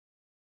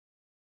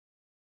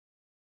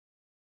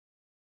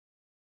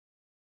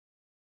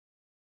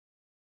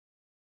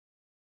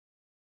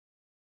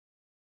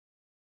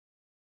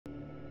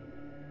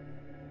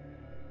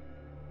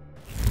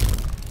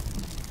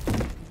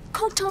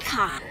Kotal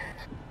Kahn.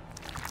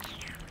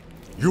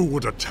 You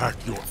would attack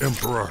your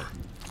Emperor?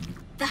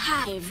 The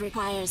hive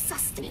requires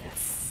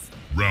sustenance.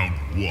 Round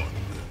 1.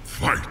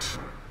 Fight!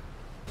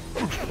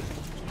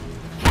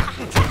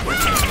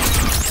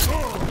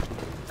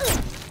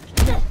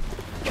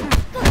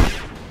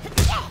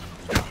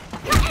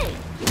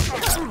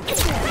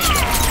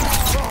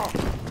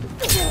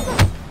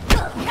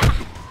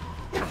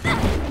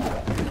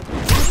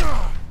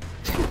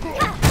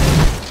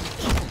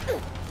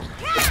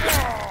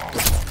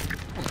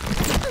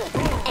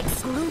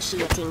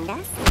 Excruciating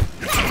death.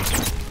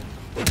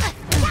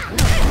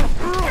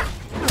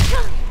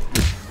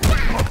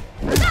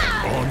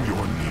 On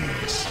your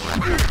knees.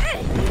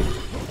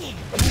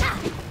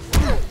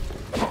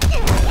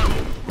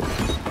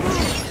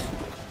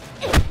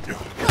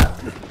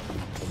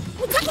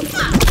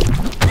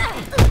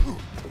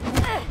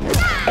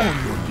 On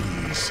your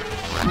knees.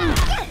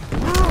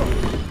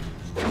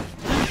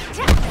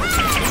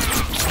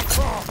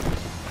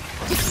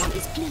 This one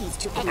is pleased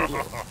to end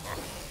you.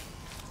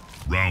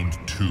 Round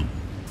 2.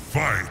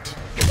 Fight!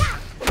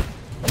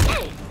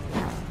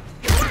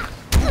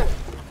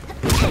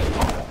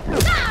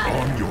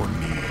 On your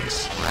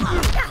knees.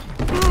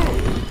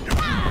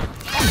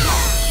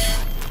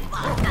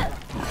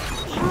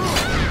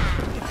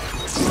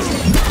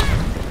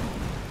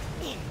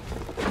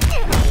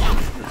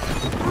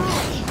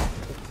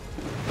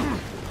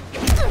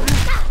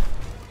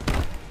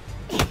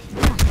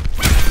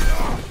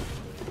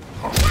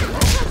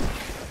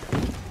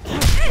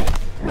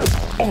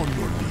 On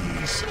your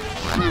knees.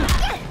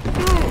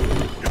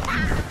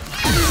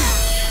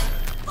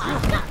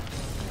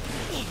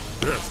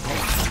 Death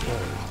comes to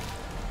all.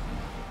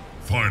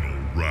 Final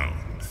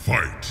round.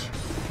 Fight!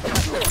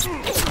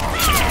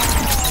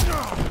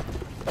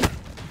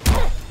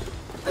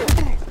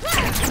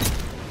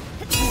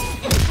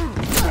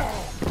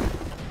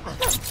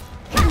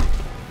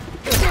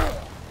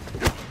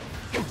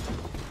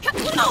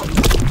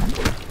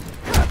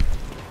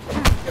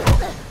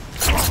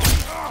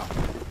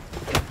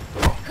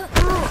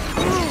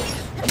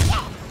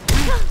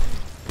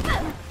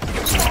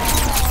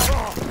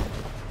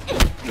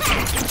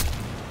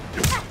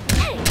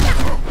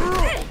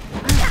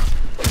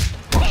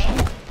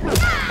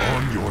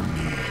 On your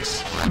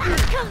knees.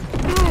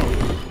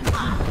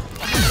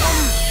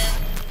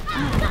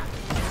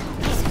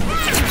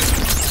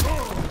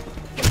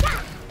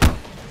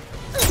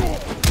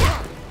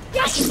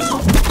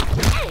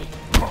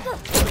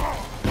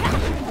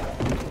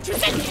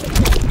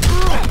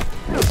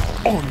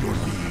 On your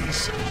knees.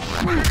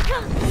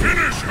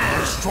 Finish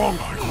her! Strong,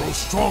 I grow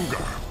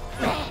stronger.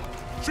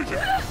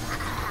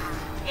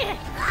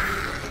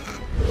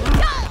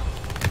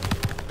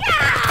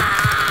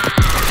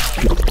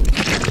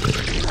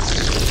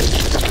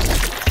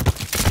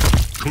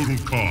 Kotal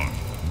Kahn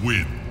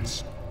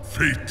wins.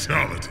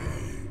 Fatality.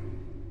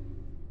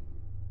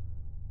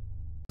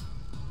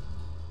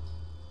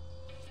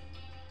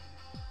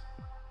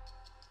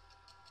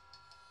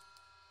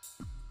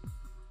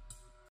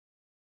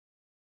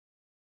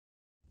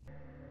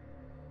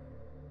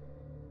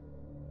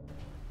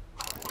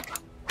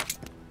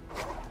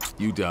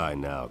 You die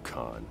now,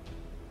 Kahn.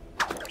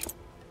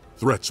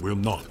 Threats will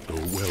not go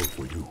well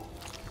for you.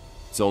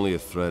 It's only a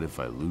threat if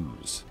I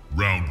lose.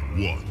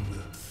 Round 1.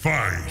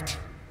 Fight!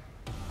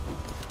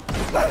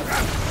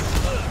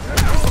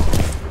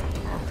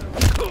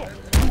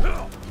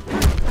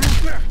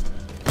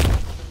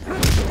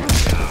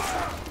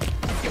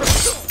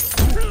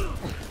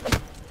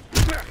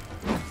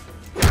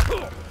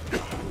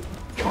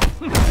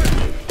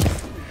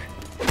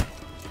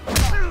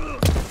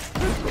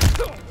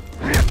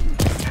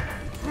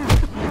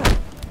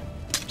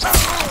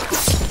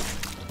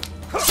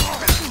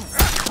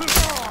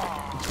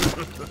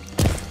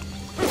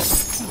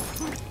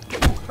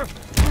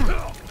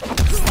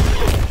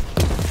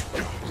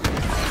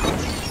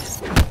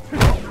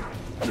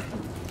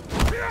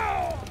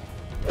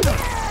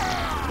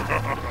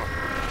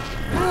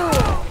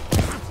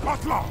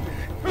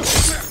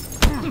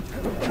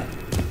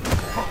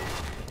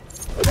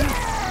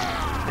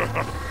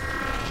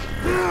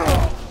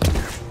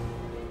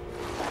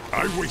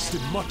 I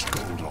wasted much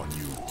gold on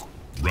you.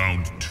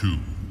 Round 2.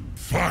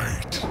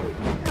 Fight!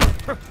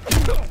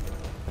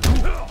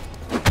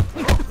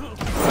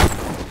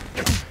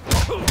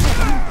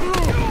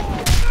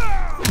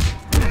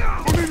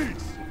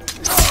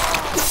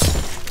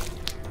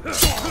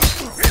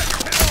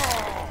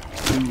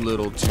 Too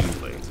little, too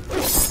late.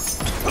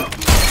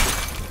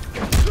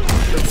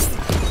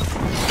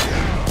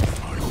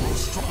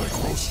 I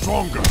grow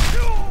stronger.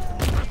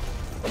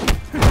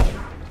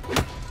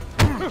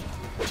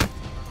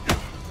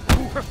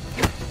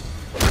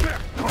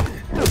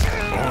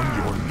 On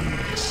your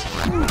knees.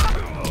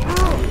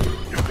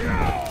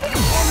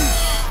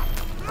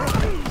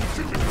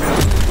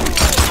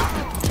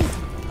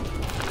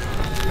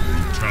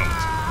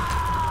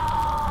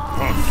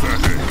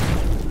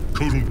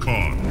 Kotal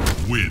Kahn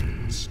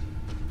wins.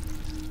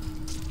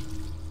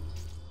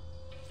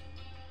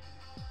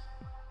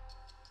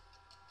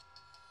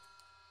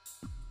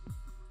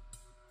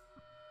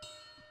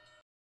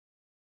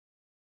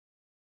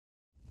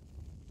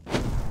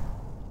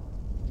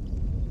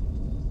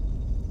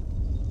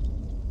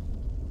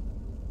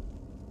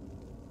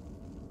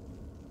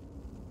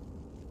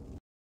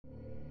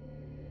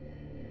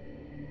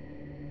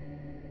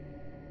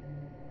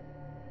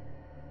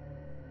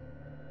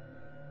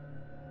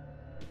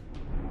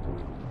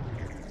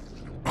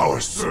 Our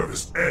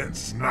service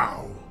ends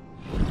now.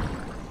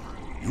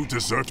 You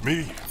desert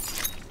me?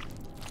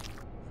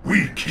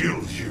 We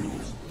killed you.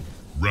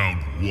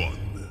 Round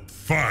 1.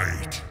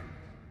 Fight!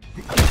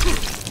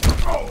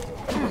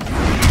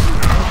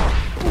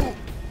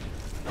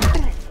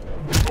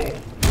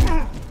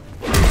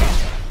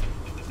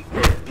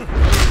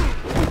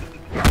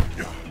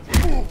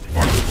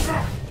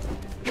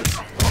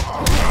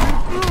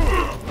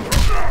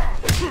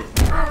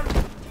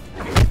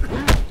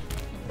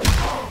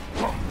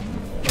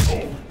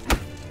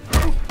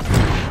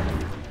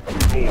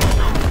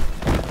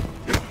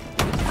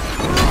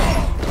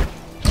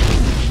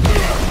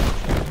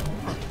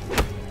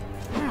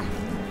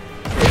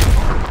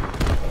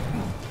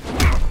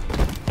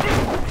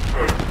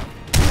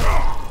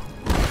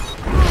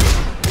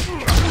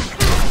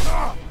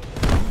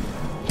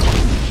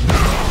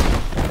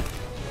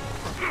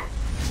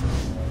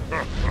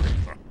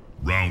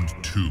 Round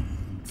 2.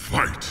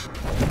 Fight!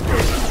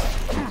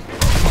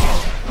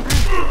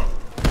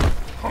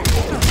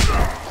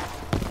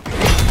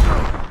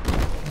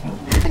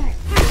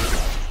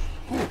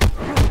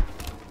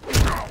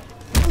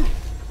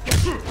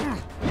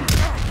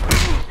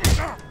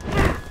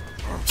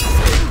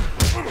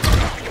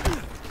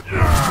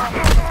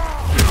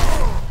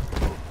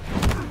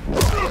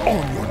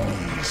 On your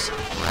knees.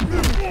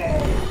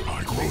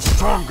 I grow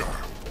stronger.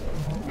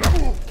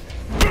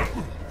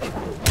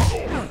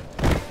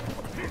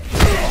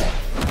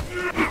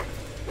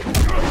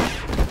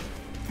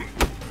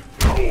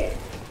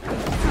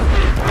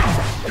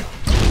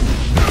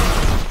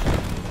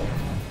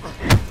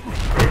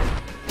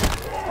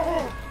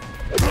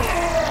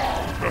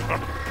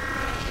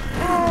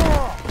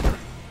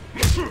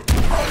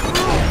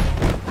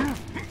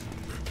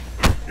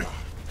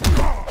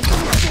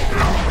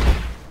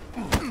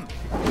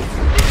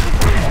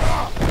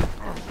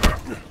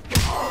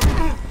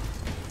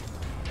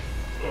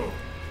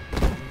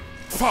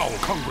 Foul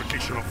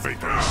congregation of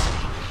vapors.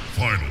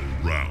 Final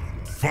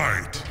round.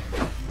 Fight!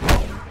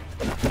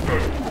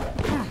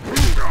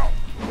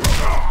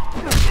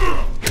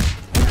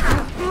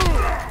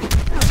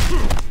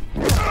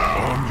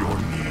 On your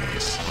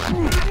knees.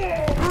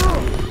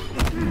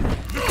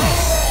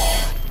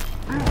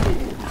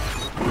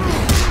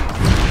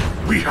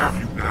 We have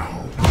you now.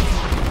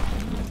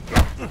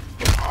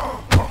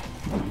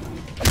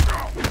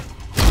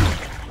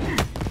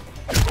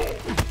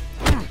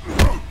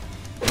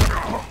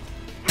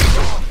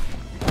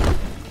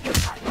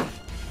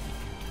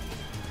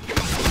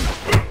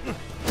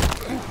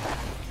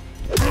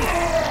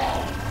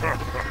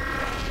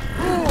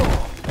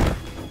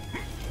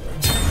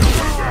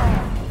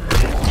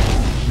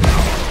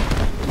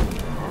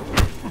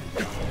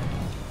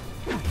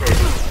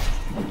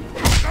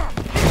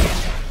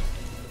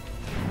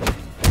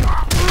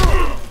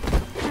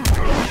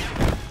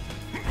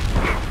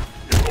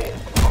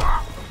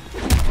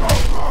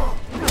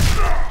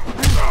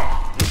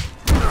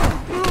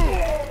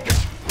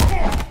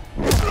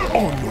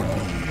 On your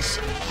knees.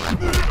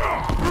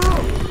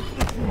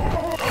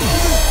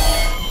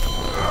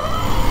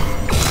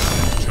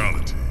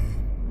 Fatality.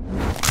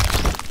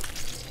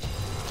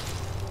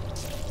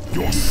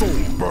 Your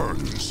soul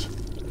burns.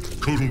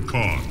 Kotal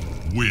Kahn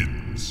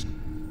wins.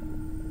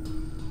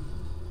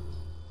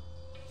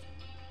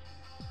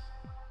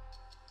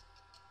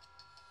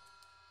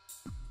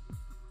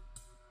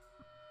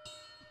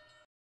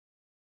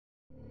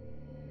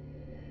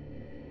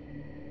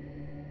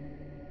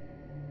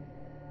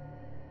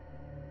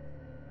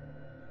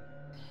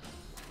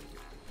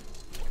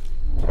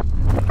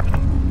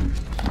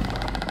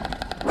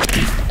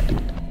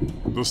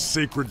 The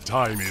sacred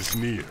time is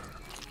near.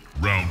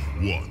 Round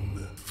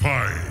 1.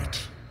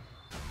 Fight!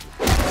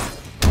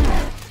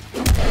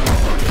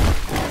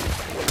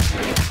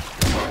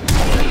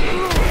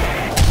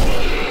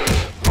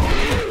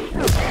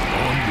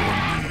 On your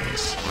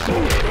knees.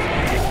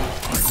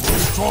 I grow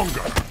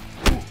stronger.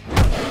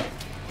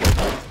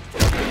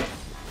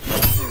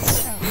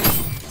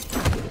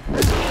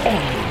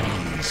 On your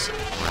knees.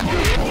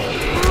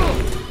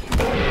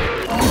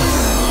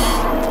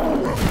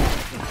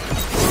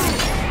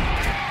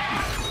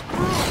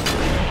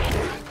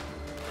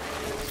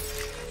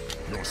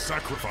 Your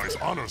sacrifice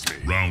honors me.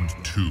 Round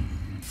 2.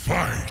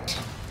 Fight!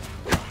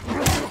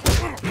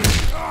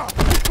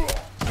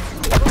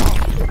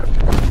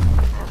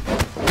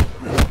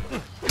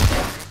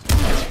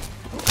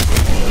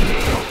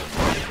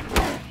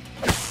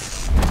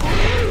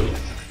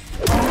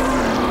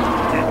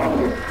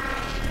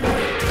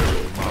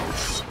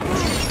 Mouse.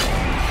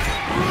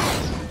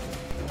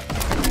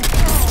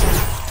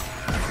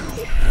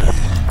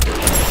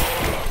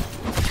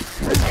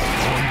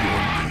 On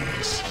your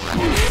knees.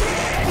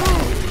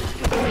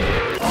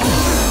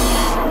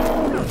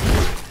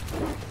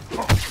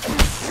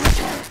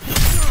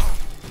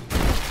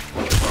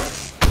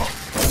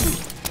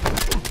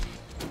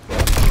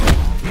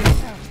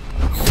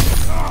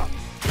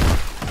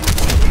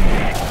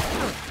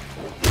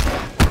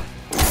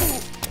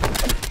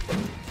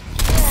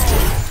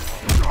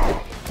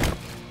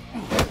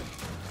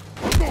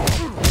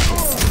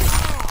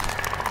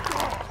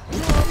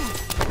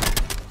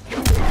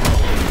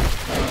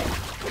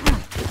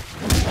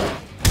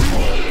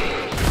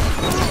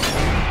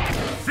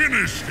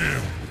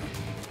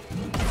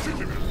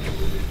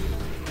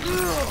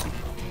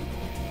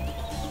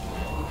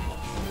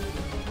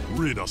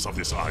 rid us of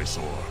this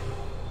eyesore.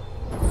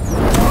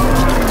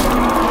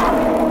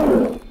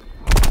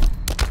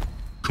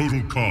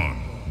 Kotal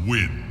Kahn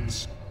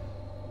wins.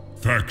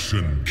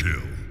 Faction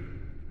kill.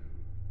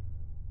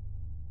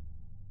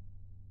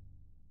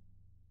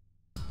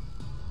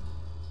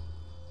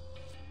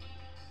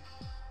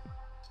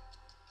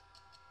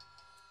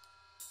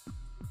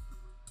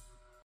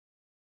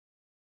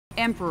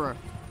 Emperor.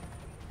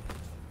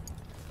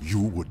 You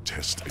would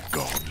test a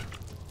god.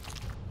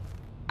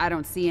 I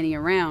don't see any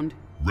around.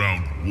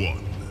 Round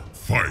 1.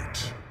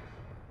 Fight.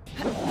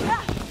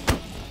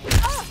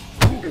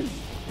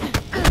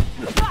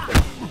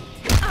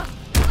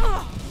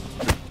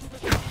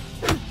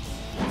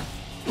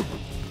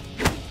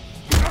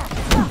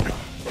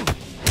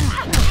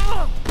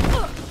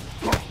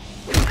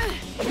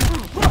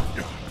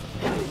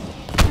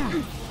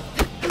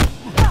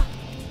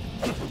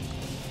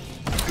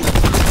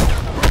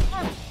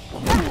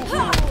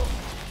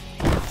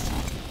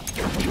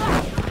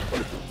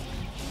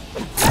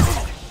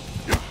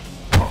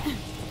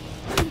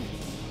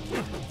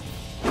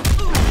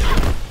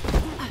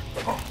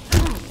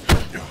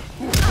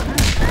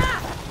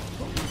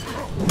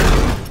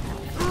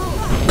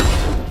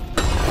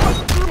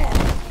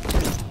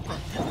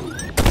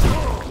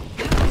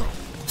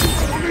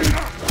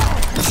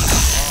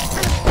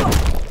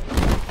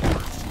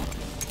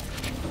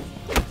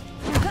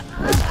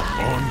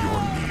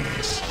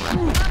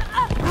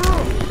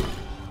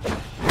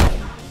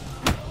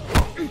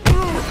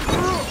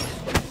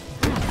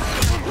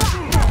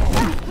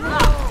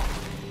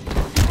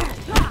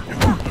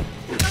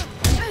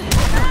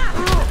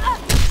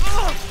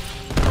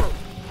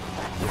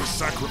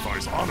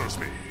 Sacrifice honors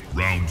me.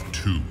 Round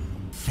 2.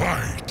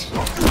 Fight.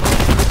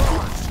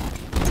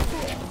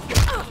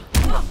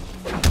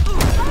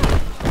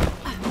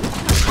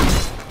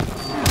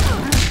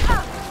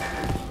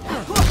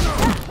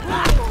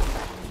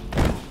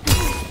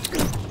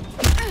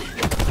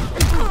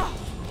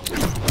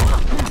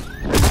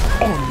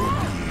 On your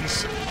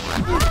knees.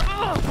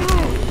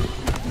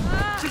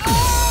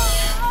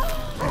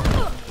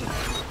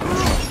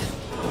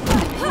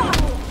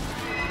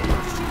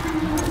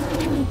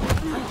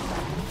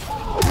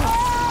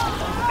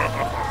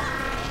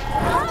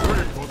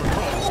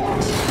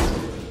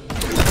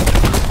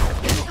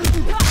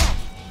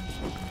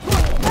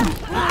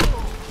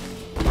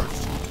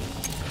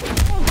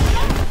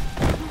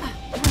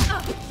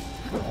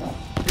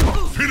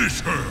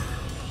 Finish her!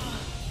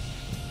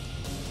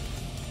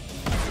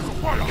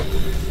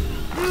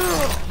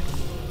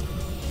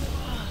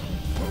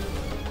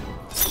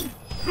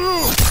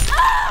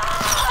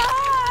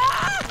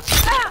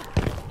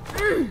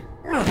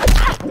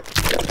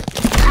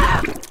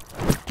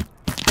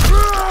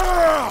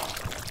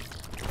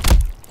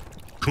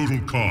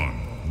 Kotal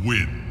Kahn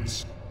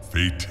wins.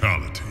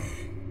 Fatality.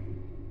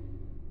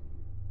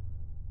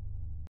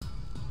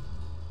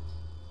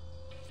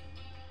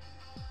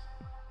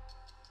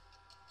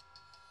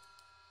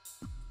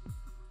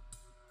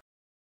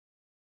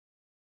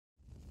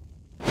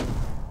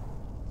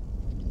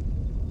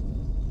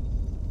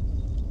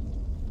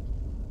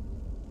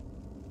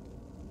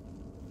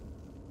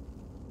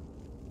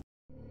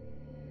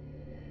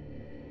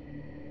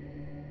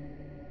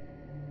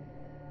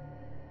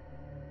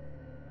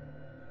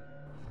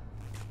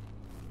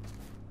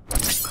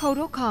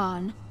 Kotal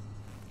Kahn,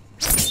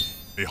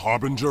 A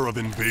harbinger of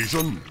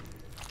invasion?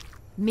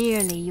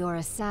 merely your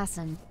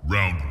assassin.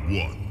 Round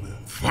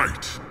 1.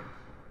 Fight.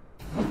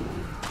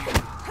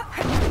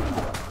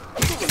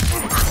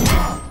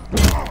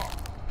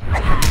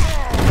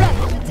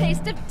 Ready to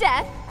taste of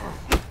death?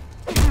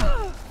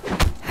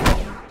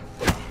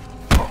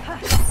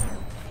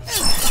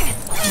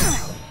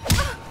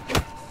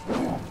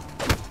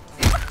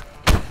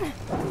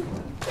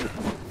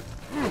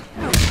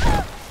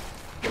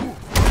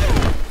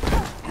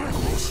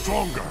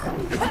 Stronger.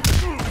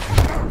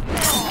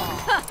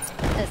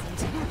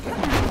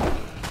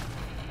 Isn't.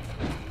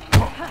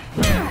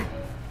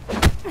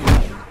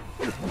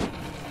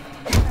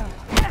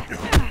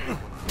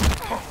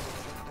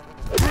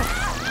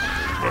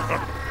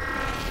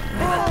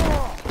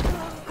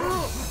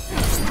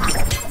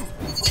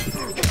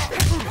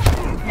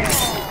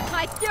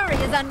 My fury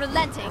is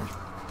unrelenting.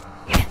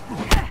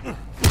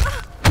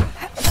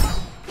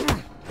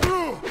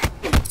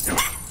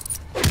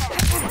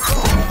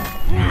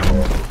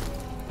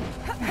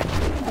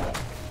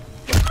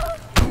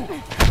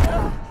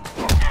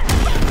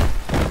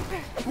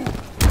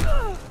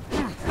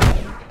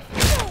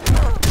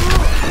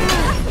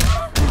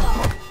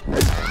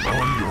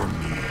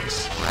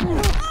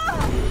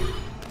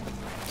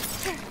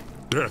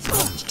 Death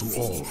comes to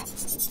all.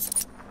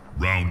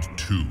 Round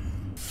 2.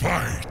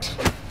 Fight.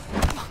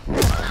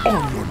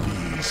 On your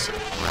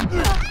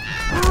knees.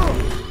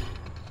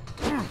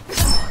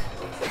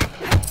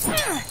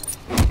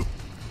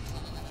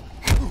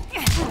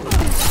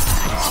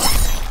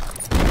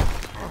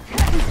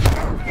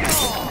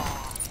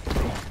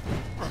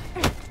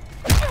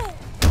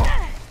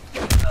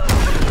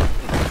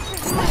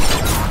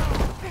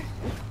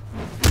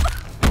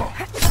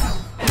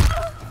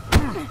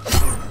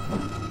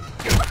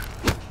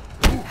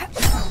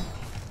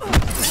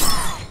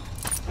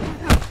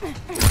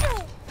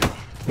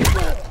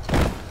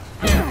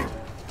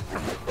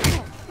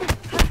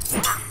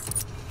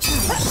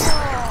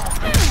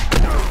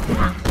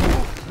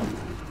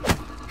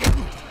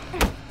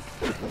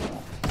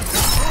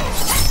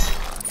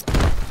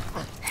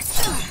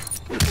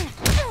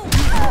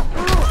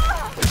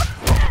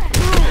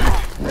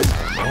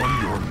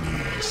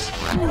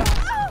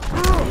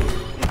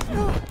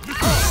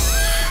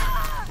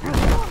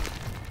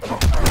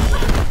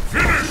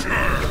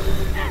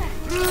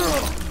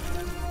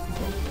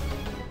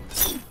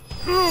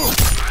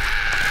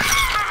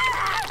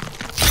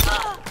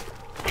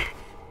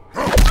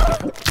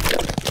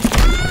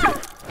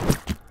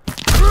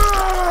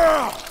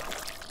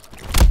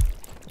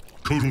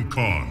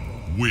 Kahn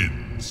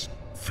wins.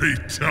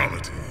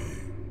 Fatality.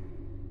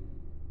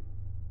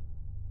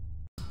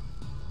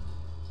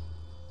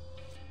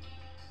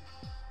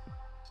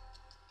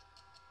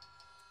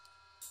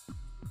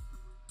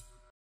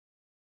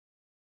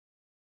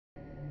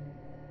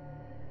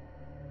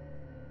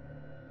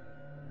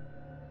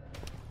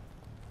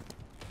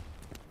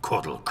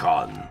 Kotal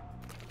Kahn.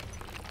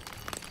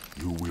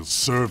 You will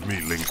serve me,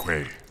 Lin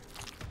Kuei.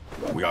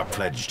 We are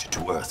pledged to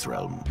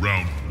Earthrealm.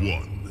 Round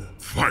 1.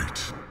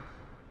 Fight.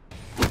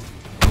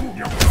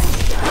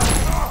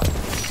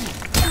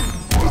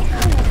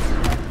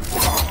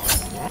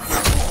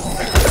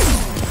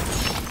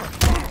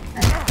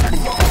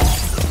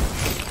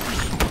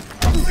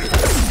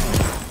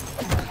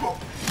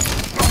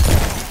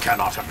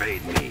 Cannot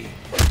evade me.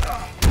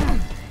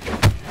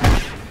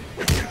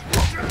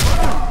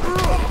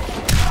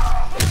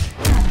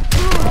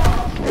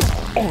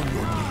 On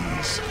your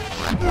knees.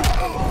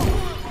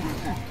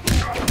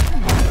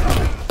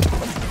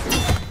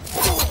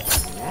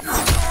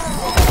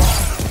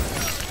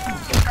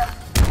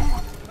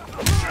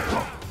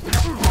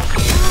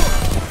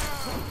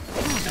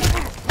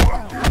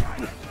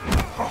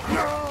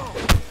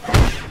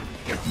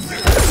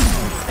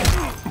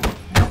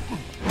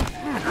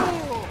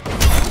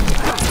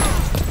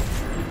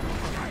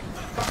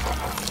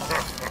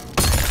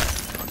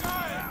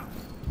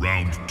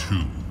 Round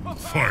 2.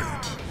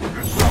 Fight.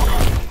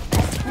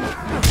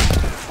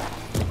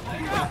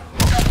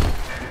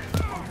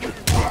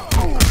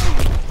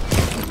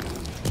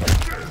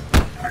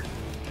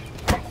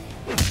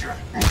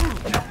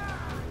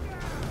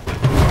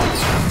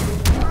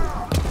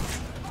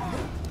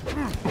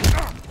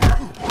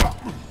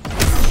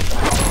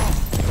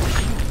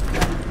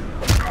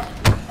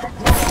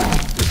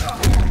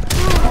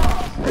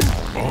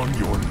 On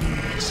your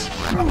knees.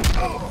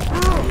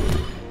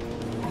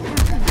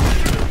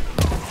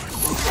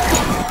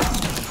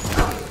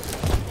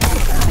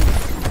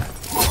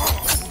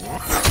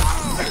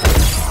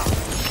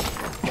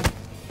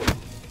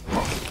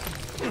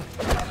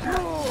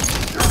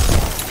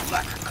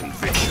 Lack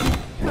conviction.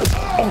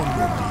 On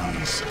your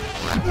knees.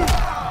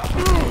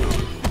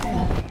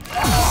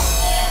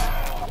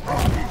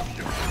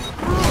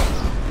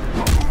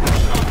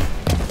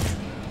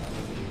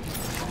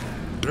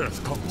 Death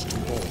comes to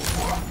all.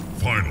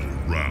 Final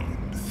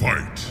round.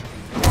 Fight.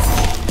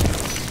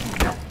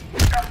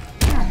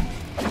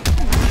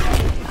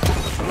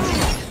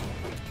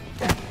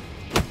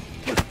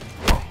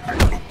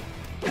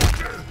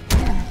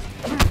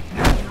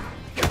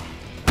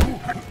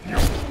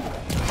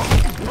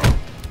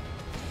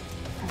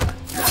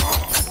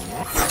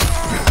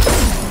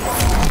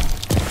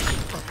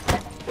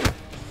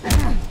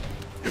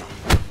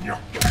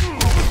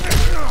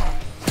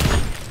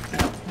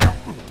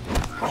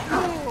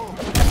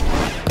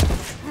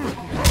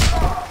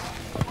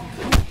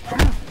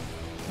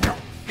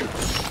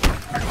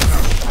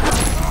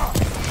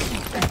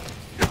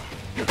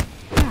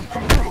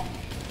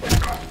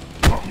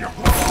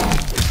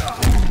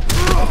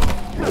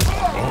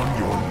 On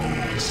your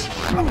knees.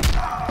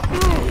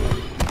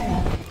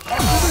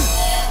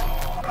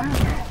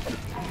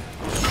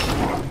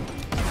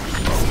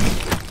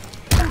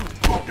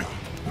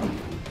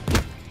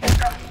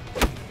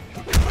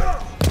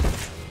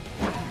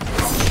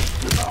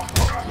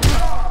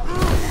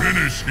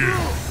 Finish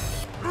him.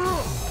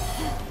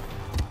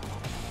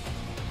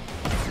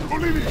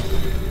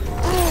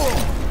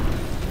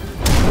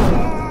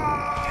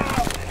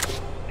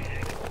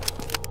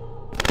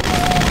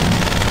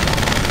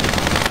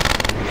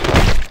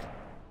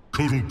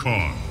 Kotal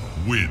Kahn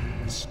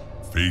wins.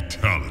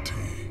 Fatality.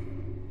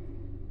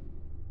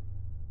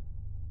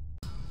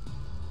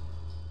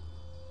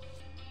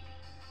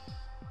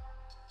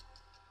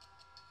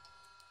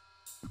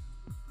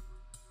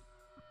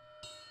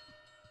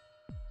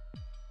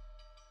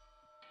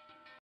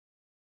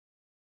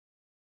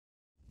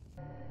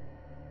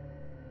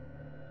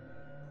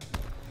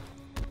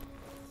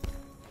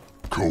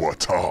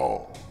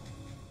 Kotal.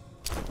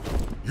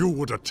 You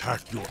would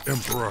attack your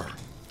emperor.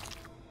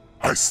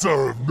 I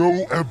serve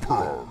no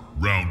emperor.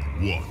 Round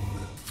 1.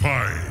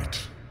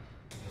 Fight.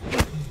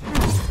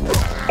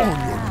 On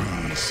your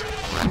knees.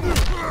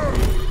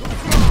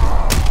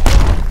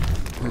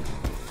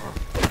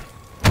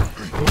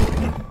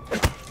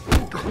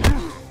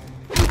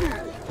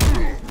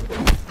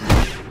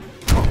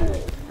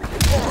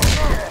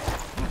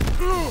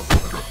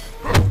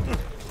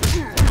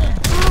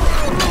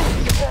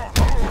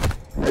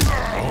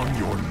 On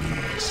your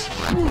knees.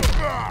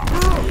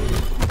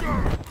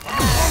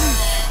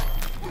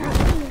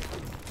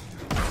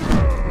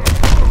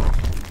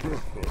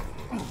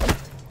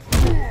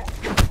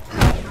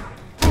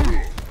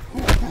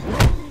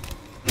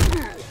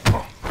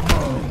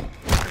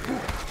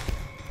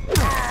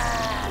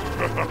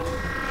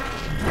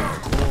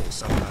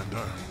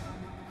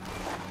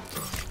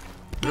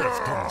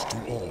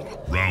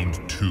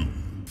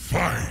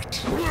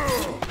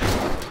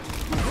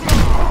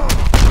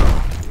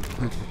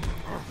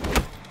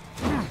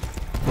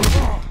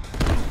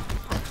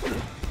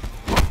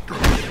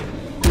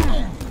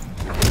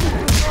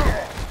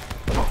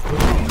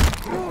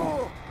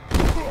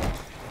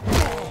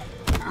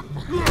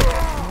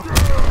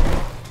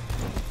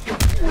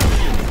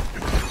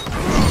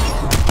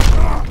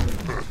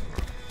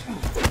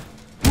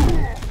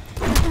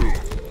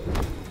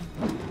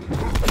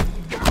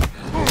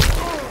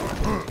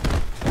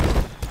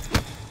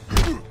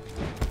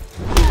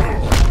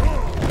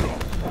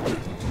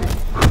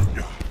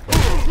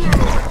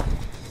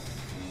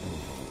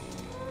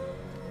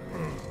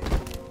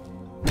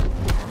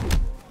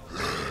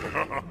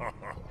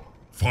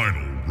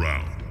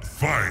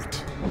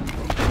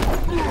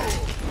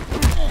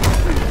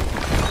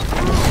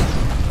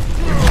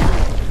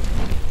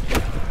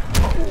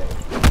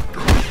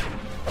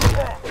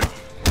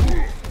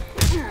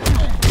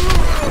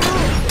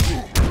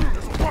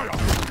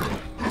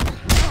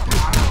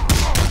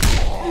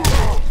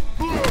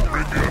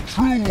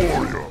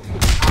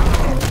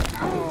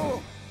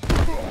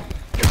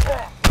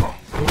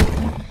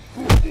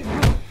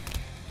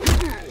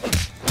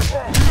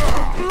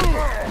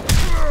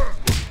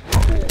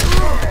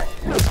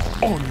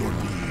 On your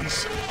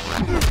knees.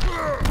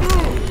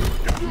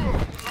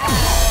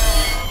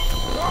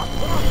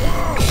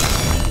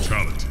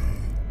 Brutality.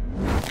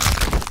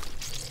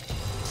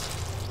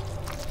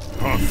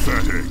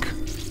 Pathetic.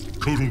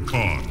 Kotal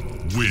Kahn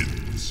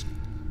wins.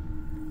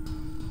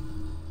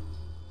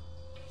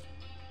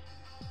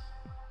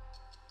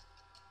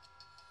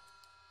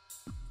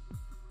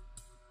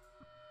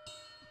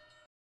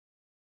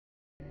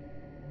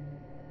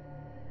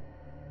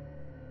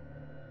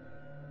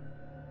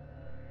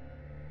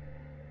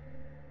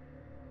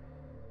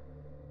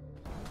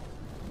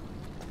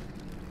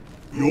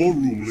 Your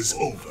rule is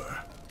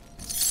over.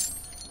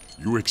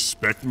 You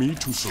expect me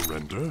to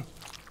surrender?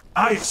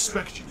 I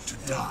expect you to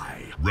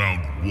die.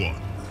 Round 1.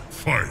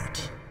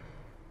 Fight.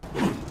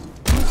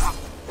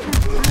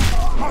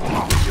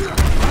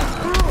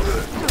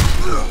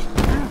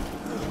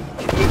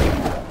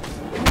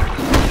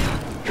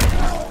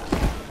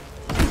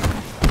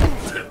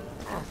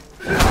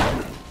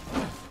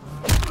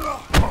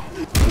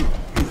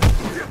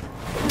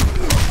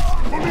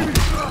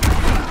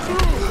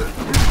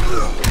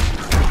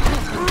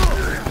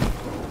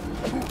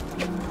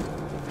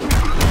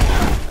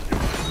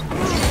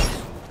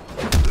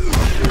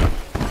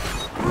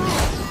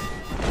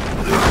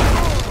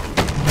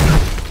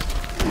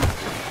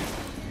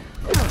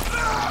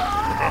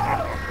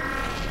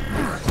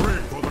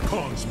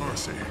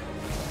 Mercy.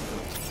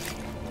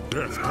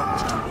 Death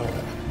comes to all.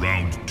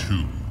 Round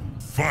 2.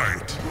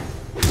 Fight!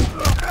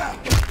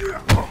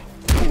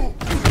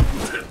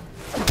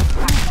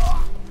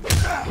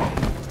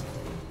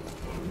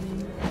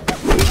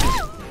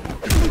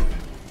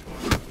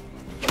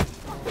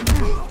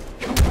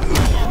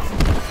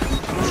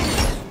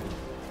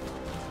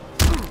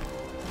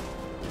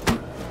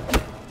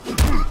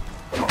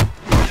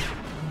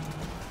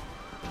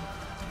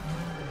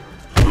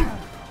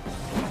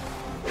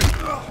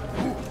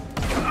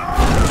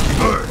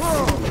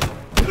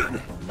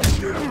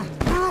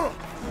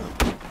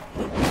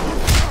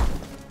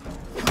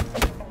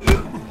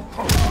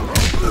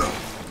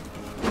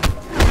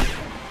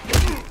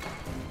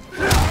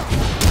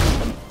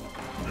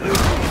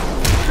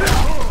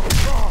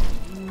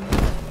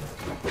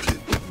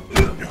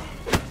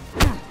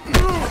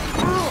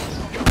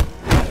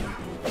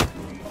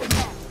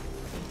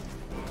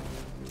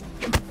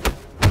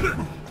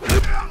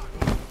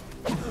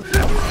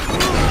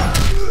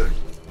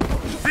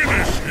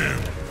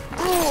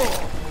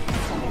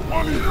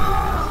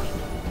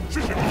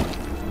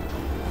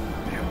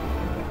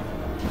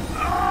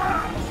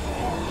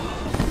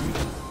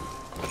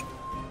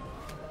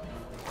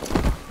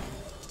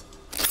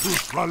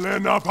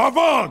 Kalena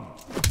Pavan!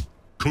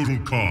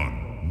 Kotal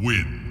Kahn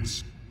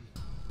wins.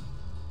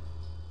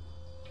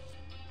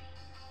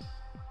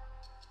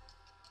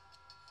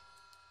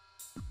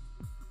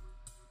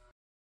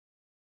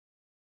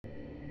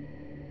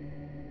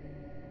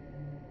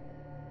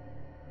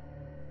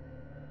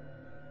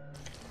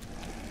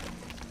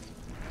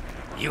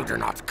 You do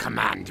not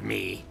command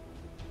me.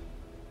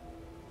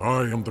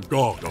 I am the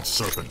god of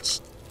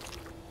serpents.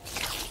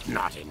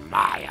 Not in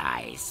my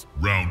eyes.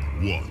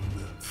 Round 1.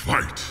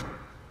 Fight!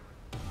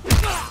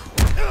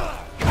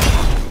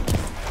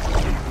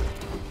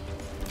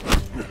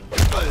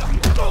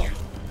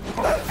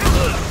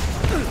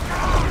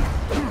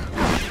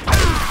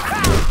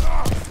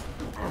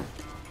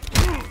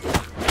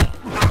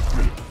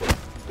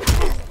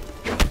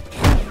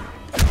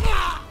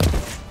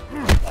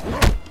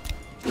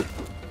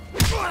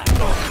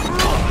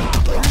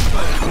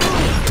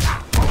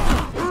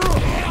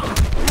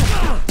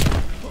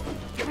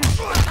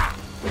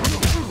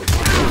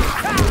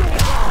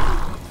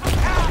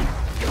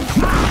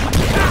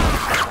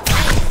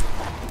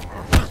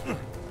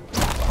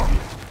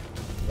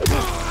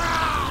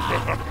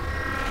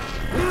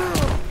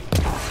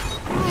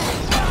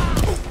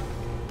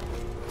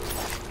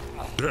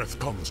 Death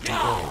comes to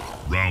all.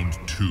 Round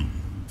 2.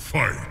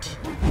 Fight!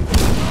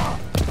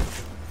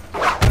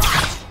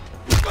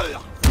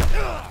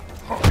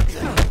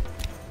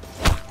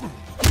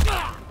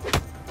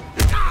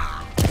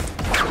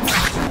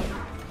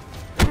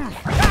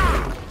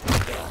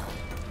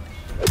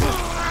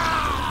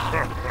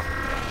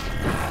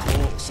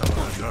 All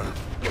surrender.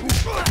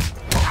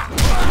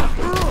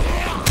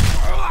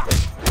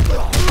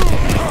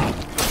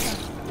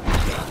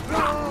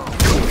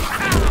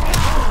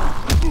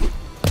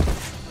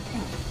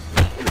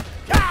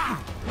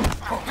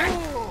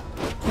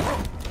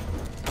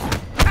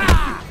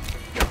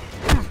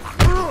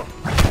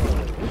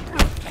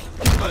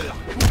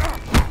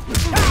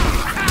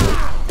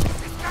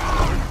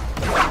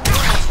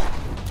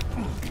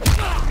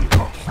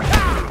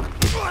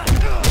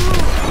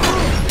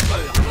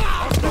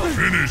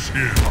 Finish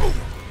him!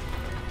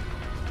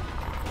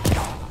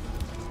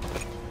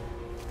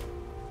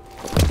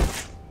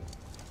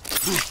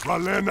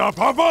 Kalena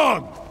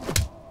Pavan!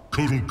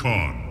 Kotal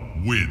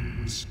Kahn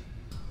wins.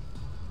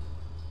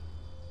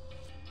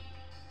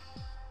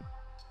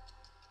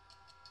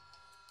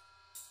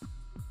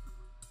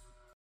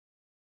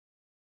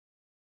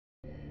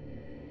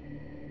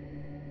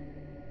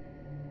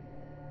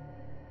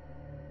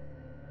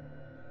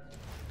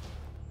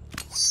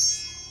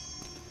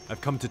 I've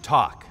come to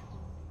talk.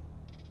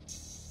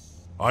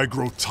 I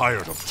grow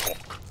tired of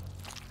talk.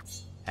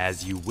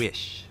 As you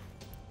wish.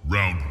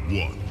 Round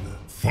 1.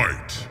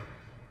 Fight.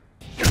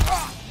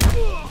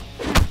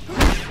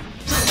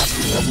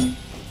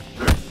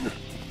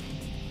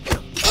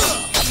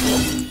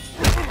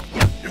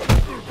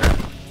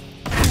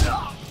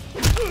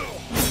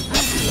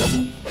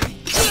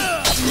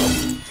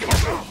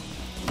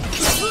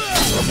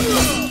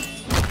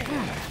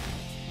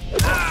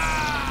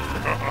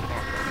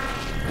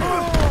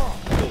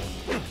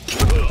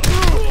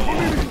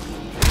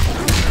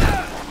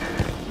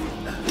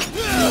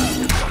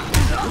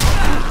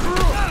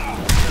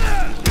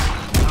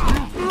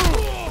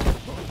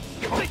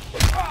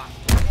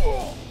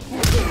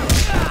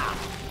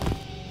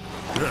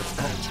 Death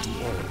comes to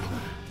all.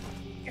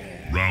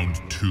 Round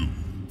 2.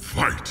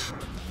 Fight.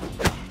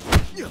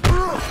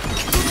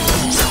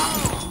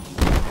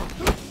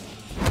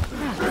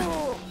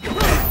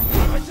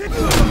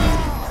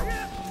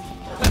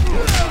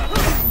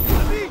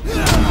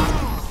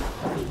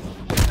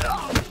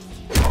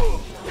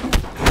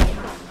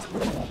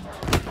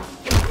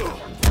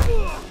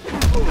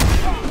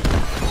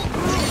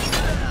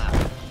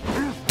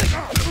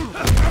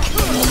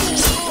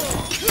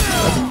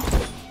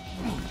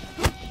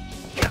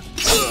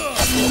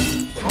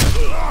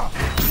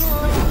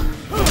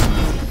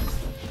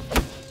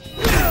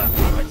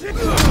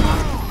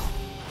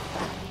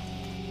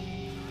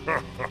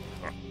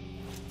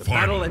 The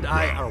battle and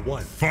I are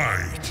one.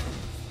 Fight.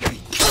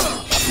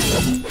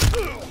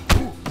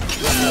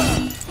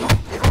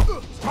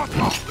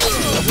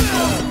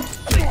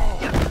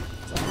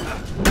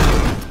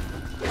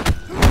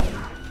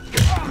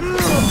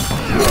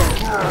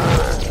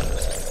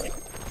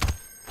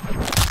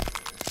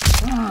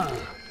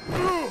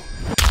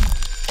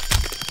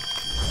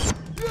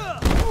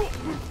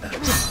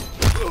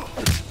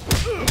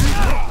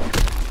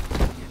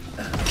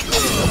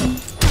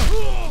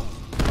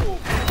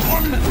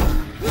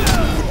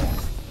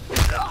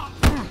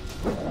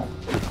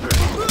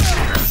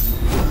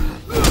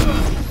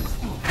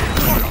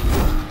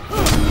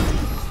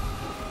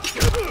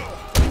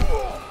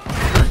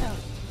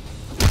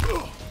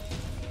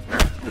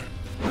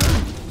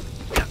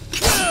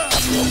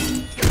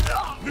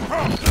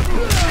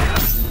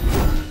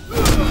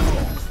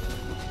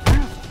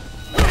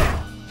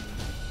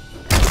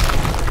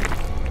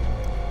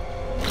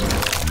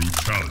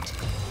 Brutality.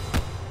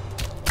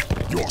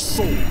 Your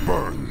soul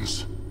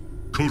burns.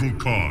 Kotal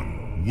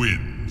Kahn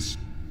wins.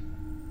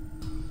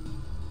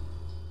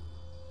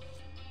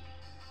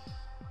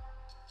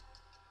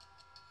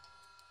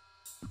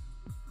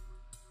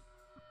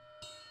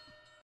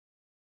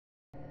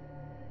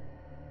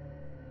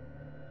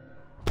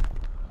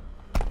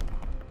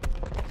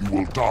 You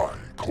will die,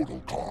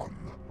 Kotal Kahn.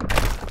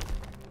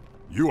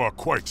 You are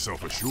quite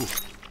self-assured.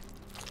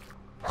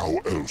 How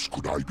else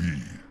could I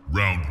be?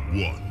 Round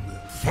 1.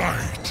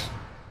 Fight.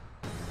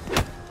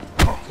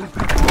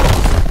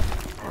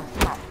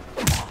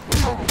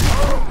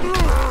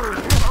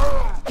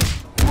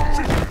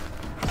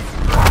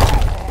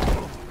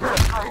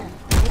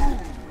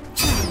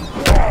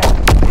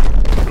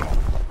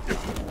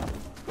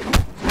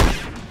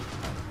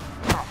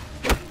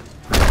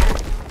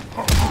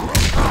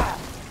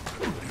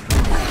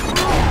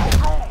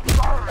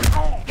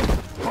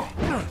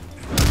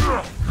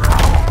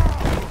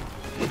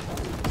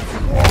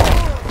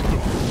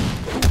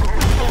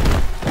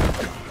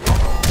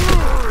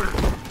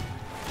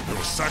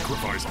 Your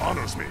sacrifice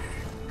honors me.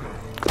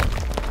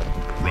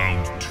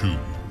 Round 2.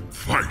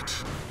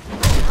 Fight.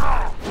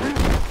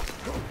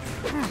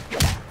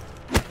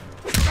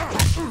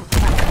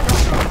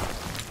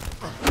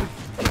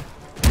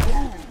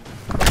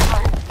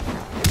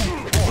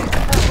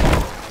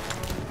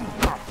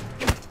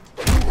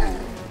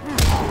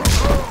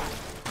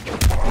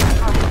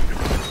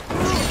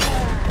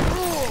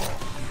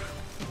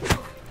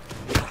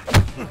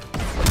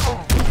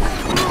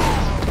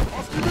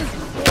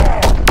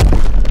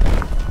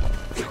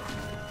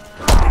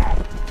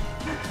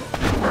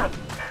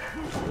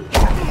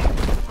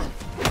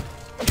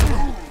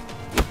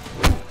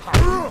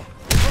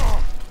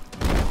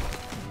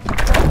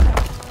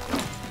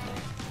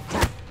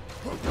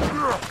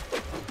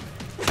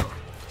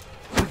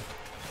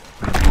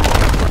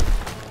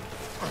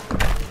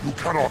 You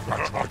cannot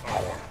match my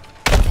power.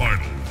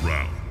 Final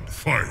round.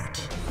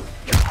 Fight.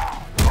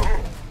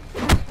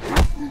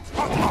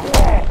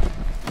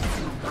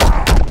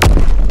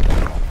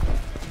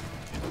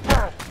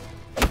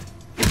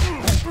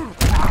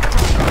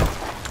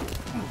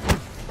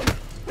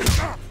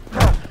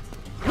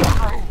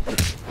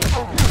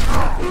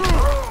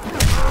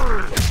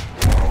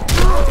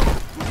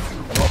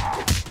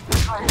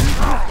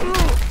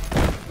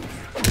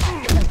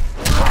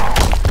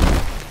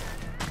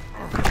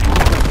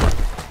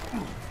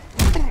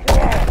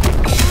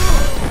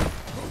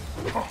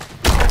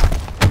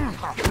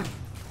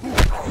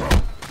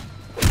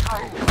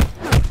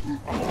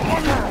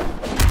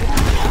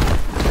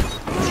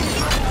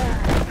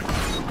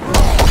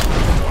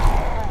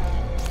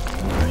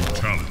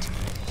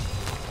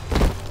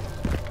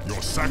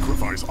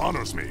 sacrifice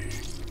honors me.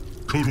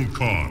 Kotal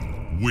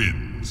Kahn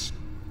wins.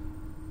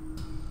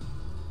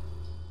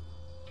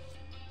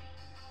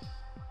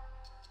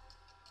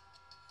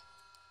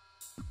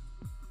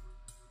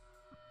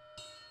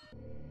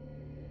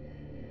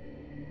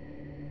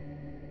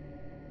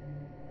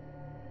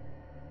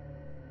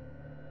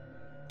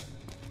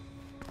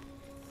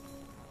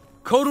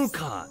 Kotal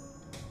Kahn.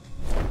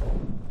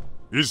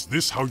 Is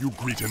this how you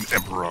greet an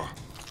emperor?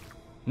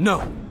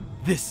 No,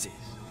 this is.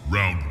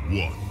 Round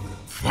 1.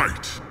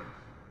 Fight!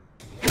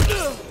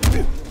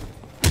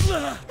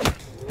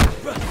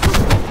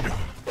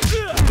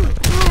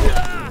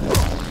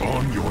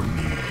 On your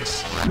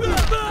knees.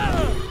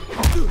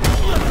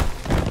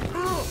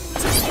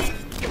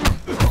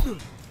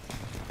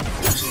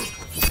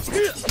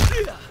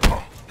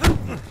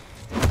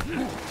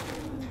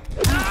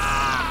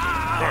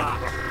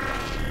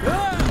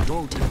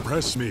 Don't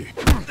impress me.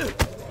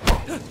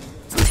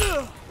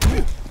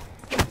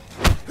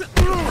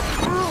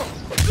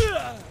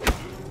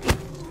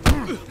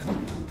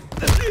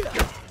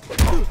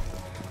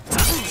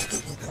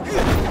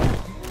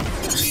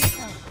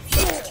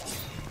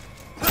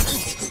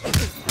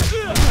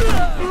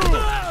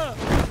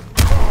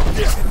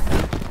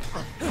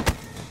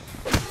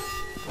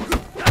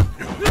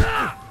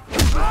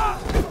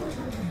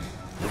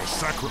 Your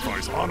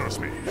sacrifice honors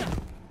me.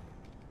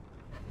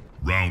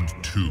 Round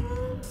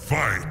 2.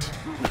 Fight!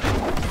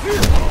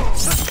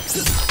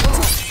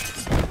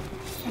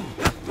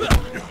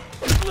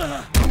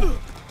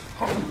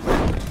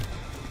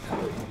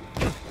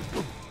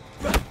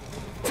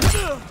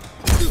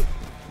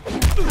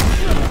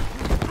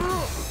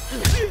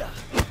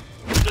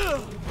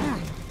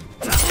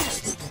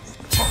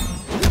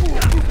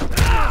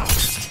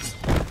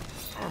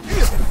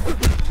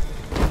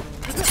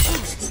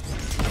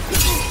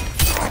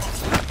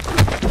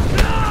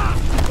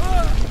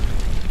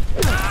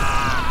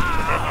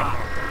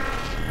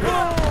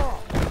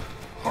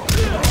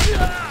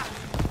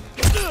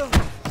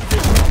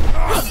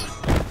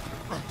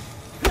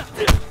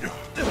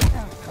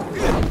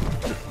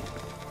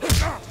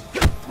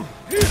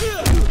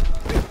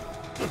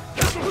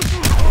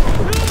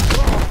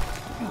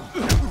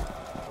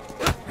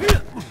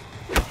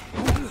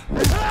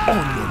 On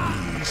your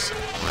knees.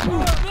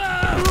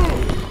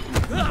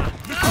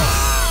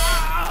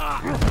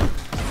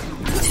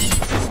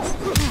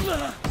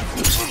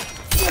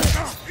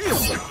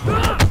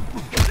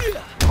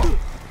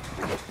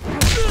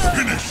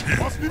 Finish him.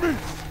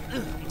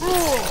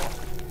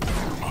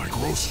 I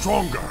grow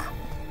stronger.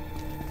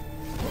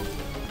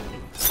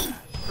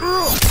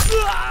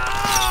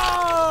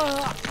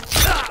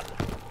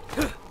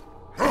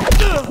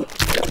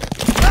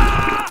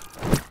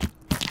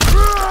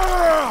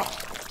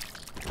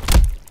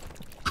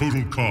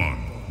 Kotal Kahn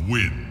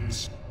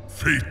wins.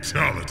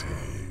 Fatality.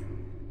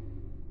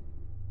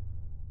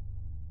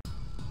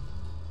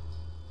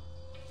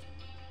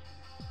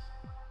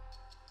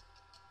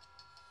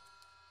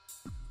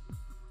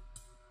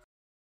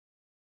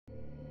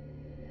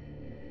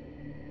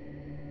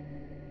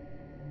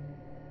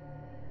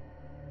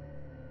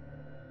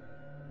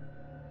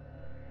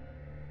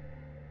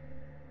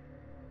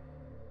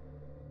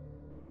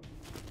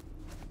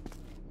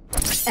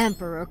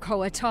 Emperor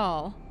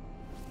Kotal.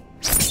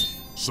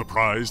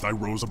 Surprised I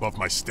rose above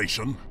my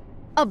station?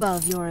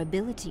 Above your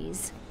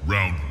abilities.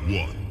 Round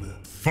 1.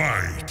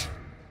 Fight!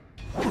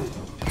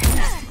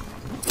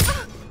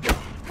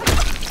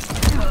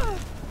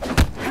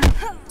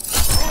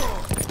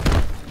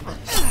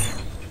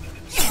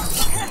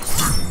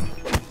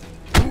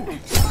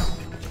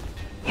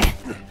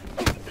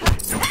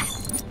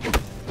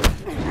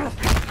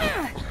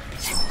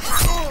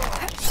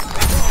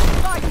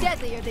 Far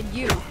deadlier than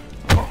you.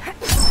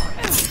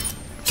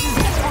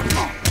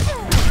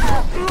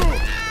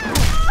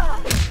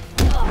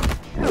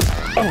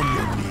 On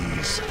your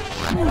knees.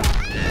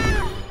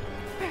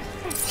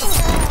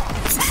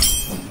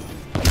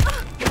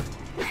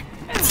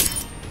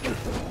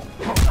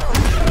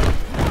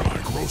 I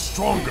grow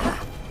stronger.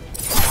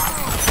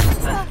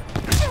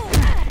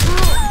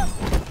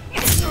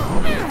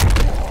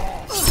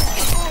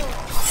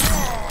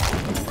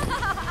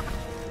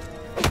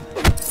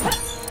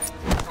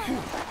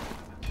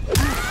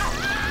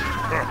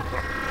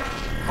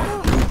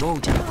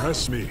 Don't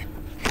impress me.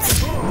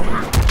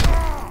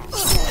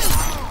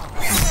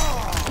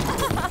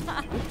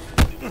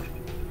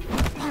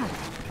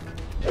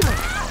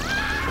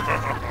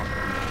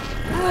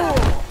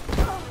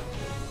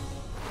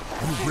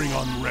 You bring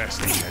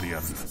unrest,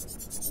 Canadian.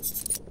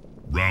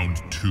 Round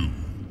 2.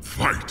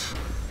 Fight!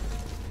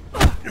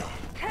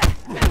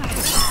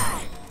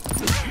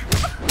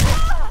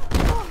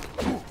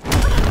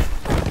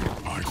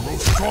 I grow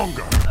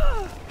stronger.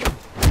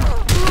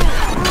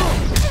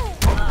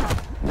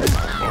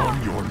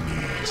 On your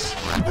knees.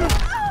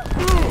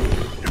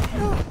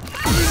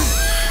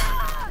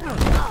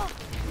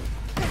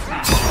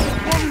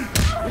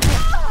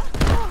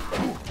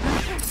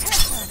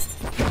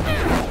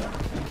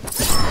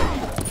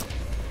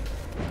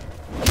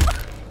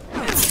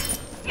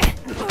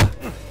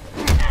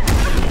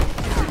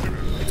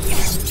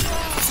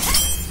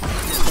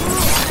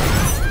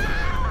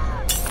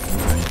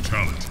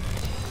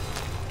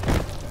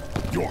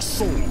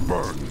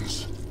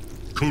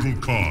 Kotal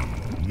Kahn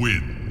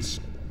wins.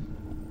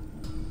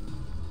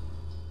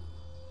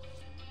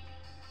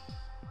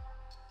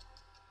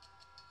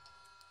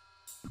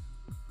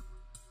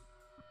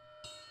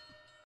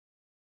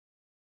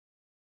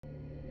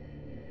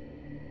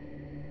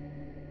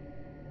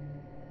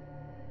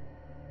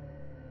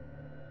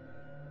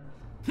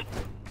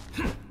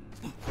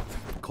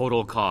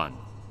 Kotal Kahn.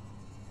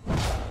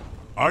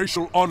 I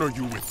shall honor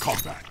you with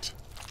combat.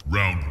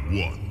 Round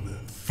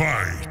 1,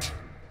 fight!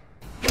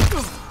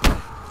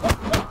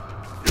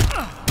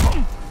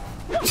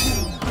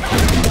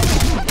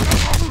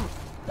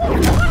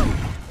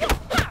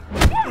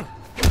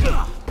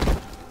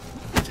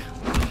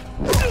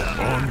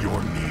 On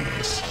your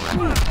knees.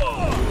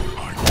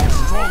 I grow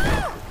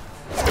stronger.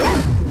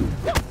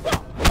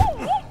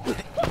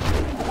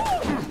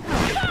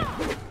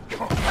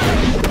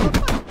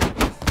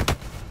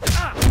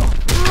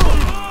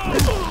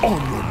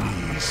 On your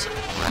knees.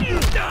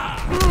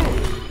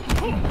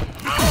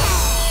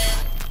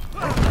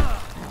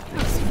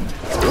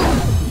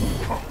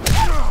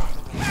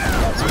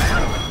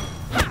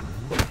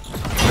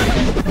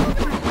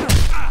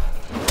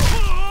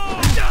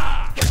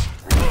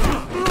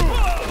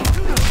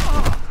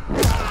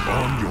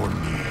 On your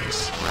knees.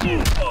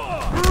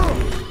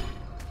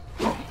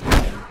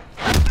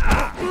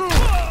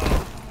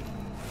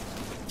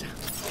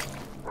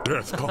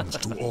 Death comes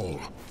to all.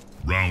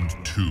 Round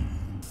 2,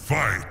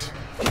 fight!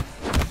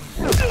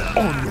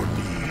 On your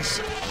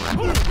knees.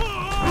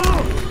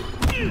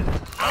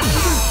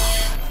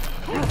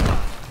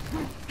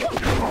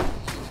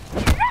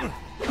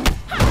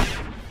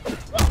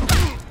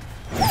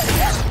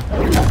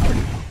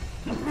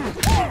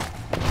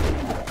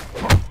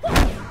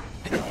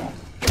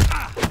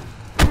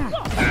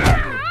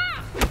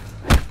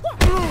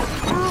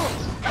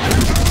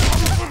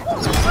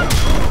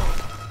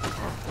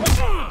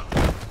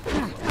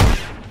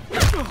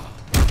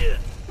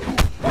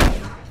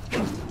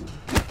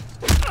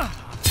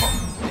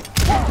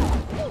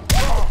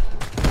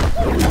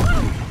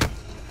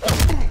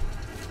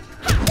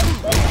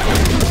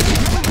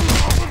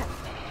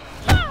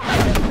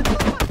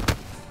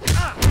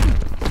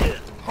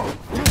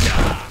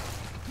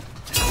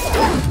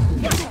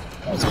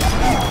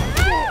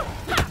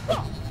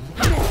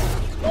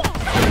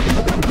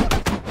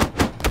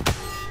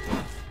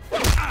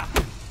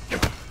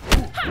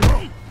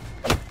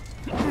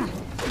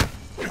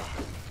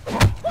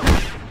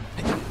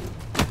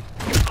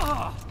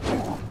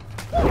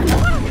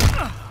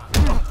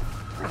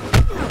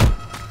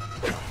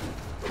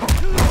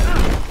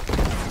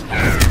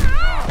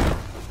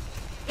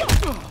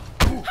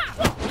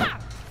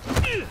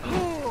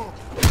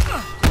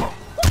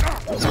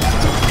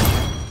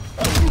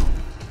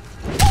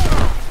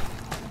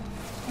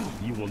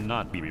 You will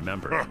not be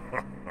remembered.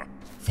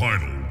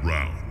 Final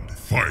round,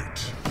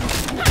 fight!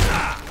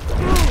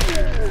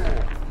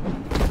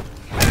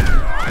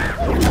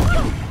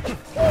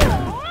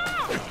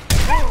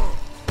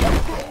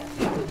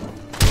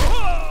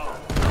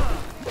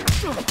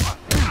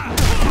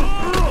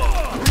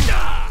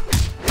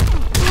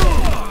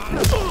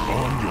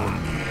 On your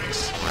knees.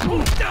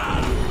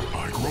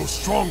 I grow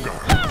stronger.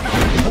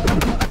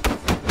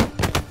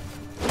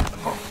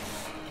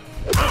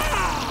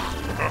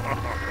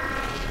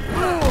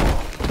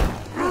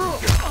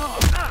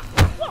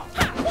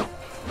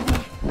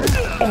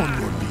 On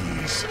your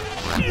knees.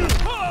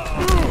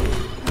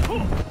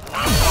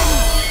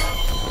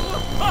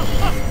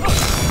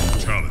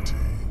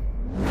 Fatality.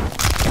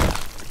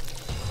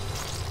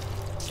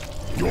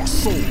 Your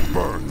soul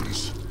burns.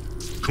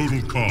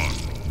 Kotal Kahn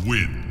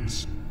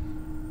wins.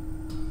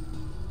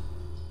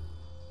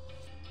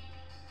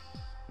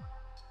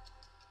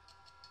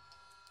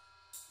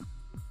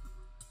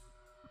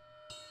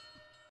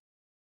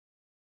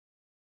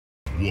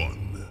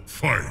 One,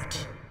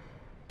 fight!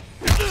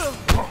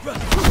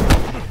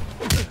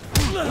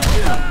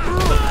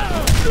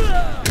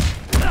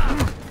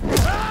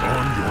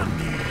 On your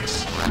knees.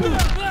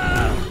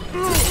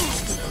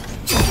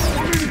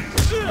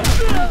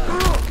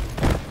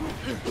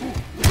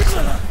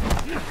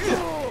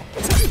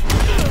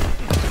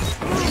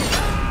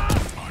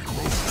 I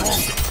grow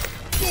stronger.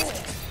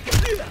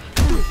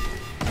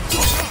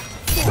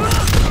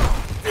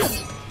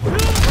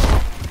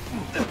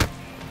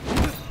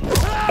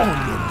 On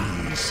your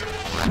knees.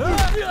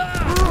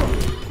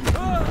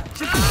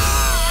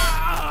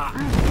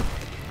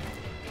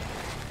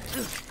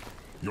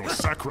 Your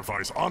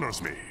sacrifice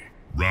honors me.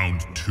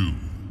 Round 2,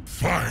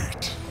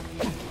 fight!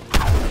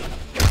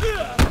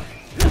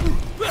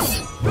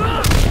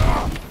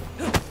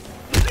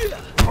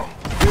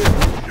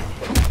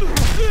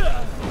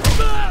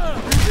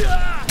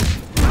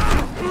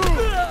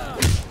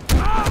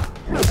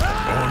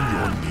 On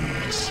your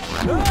knees.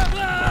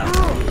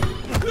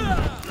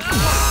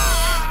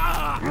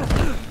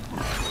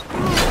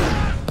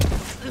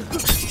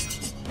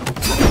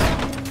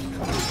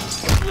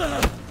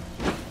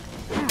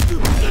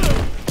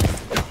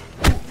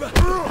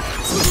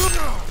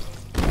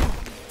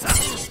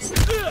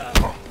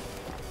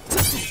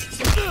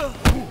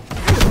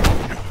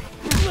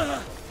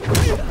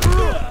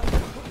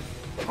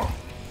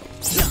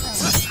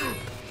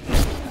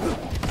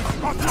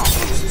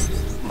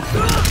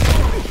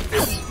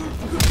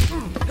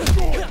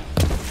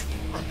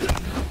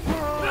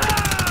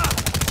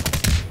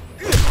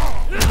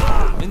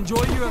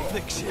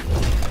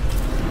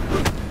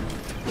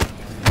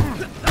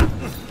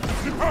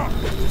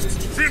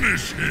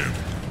 Finish him!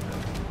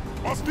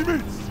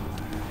 Ostimitz!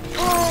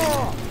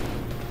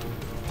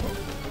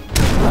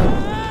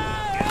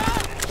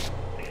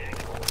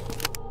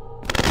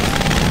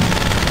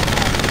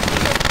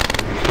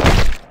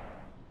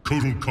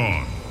 Kotal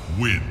Kahn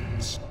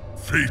wins.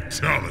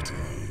 Fatality.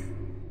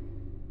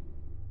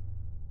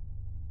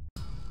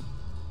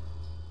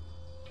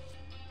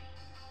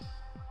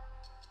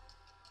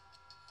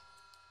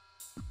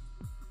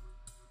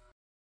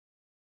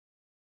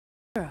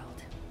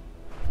 World.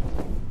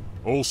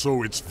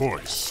 Also its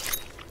voice.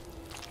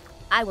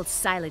 I will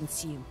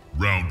silence you.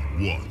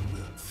 Round 1.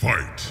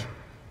 Fight.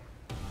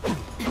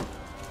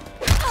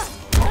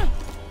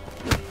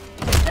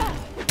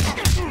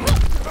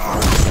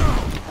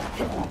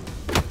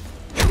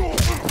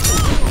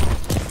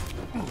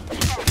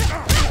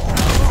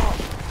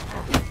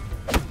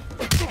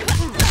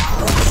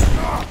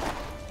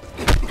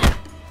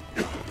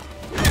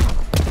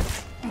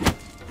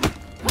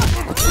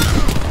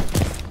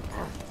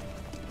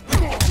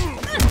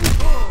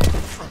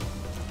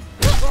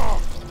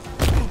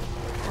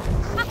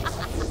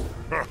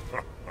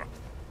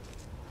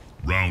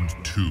 Round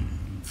 2.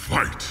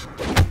 Fight.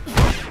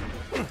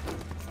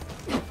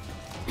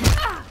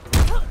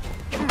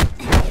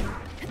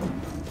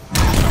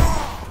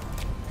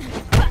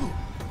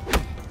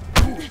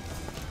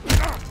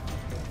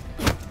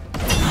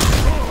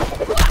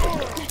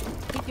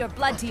 Keep your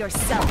blood to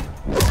yourself.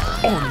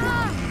 On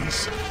your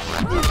knees.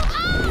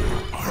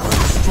 I'm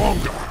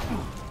stronger.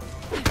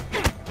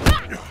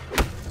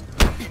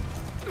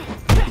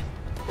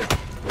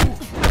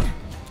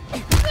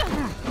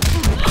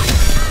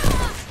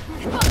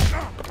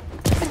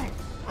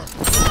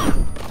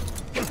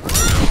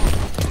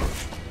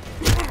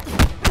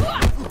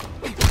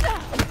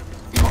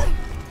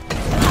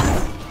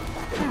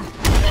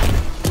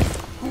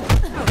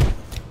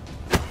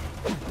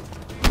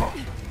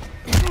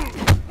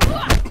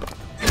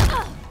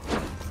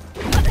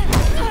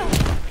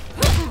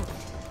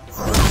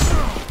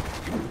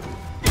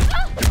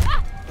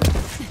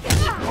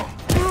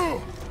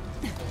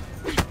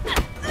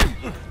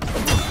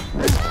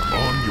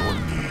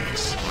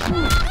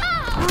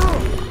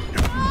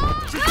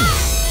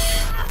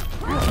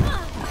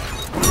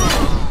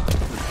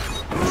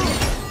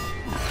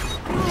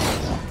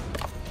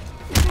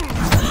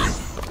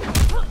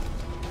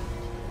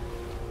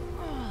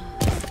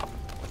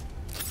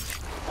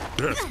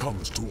 Death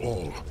comes to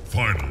all.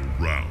 Final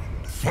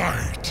round.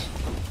 Fight.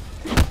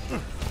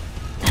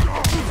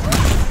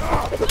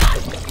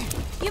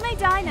 You may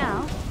die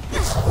now.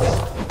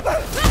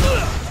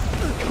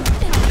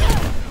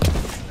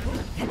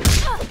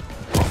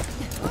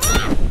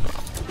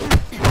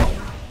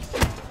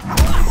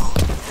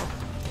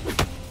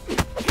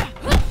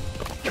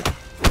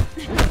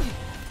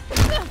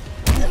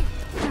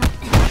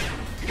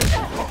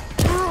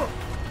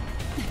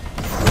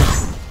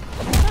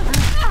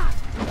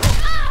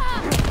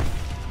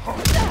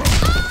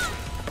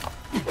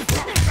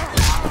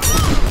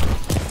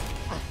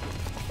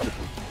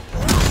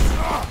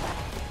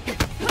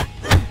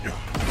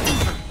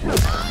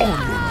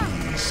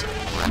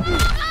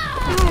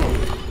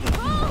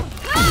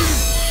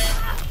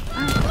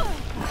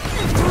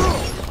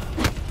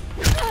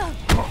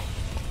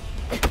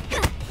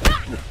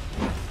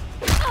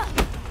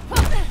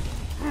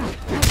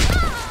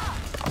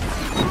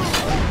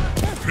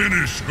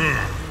 Finish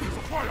her.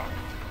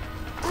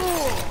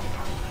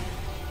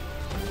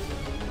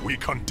 We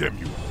condemn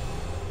you.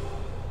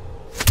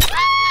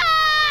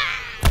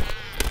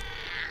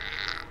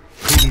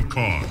 Kotal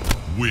Kahn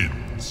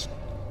wins.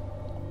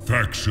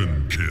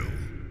 Faction kill.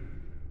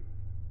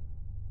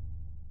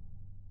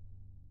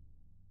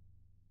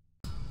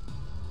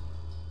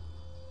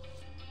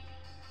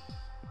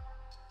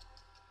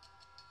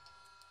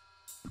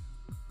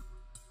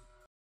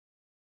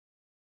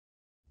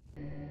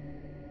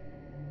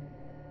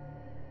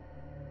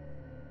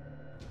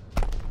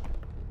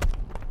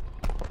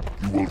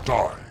 You will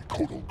die,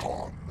 Kotal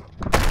Kahn.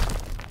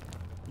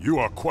 You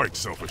are quite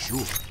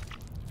self-assured.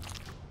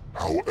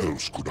 How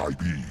else could I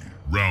be?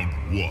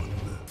 Round 1.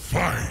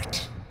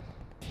 Fight.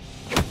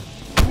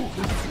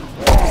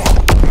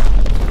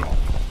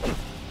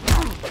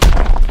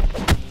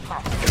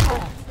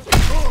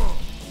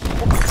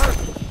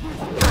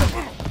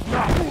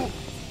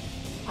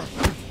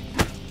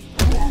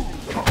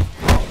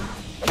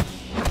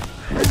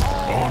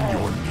 On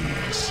your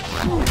knees.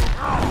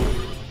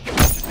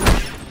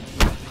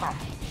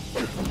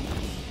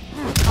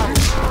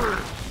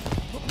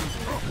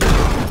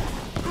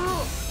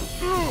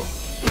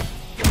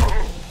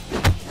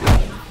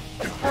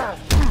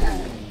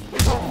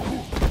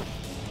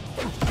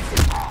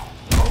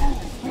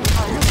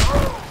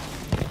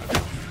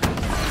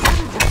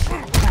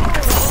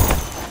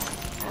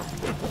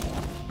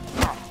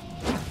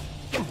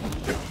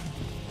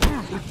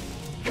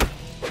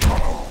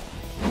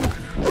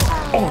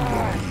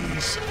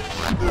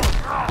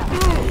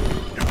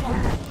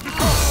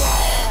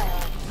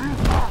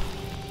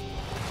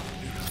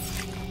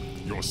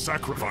 Your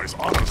sacrifice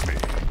honors me.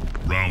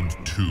 Round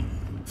 2.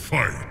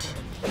 Fight.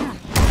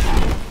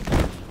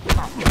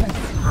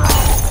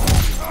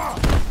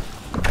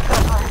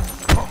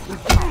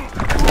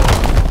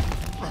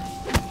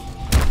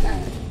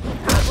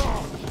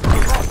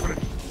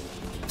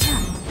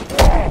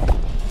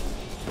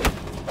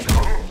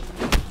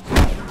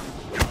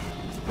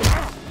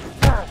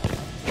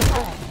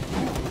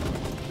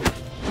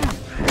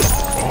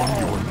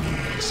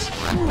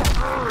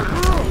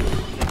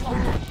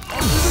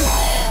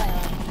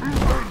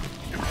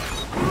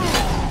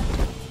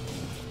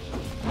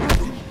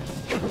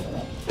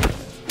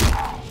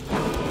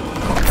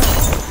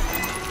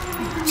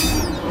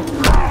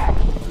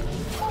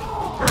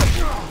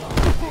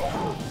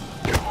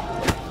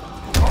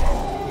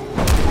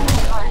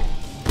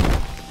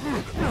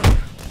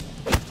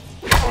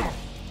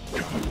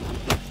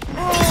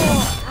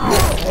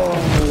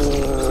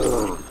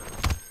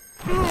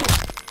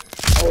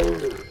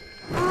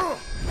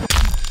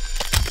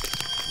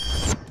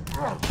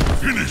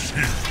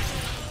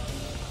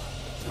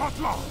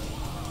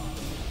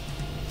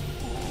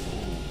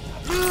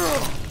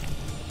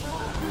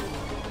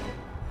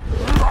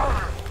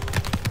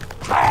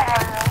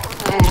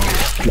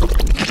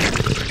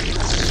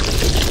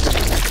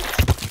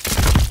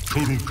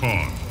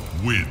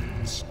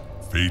 wins.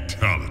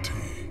 Fatality.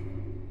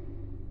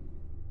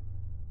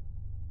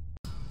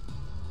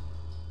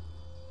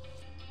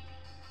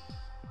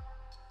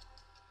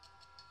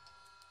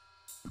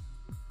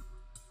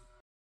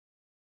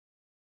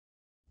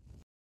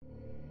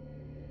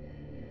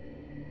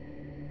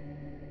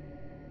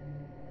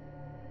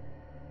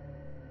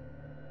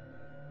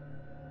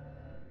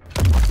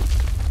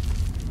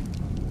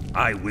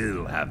 I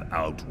will have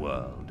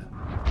Outworld.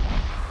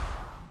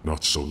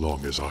 Not so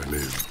long as I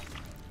live.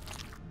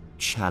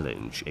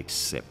 Challenge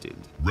accepted.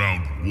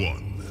 Round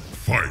 1,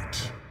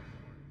 fight!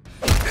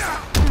 I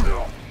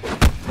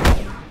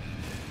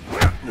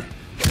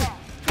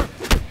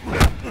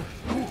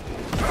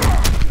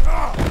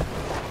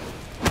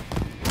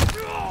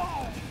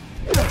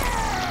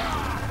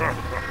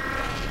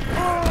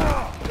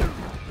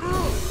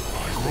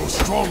grow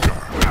stronger!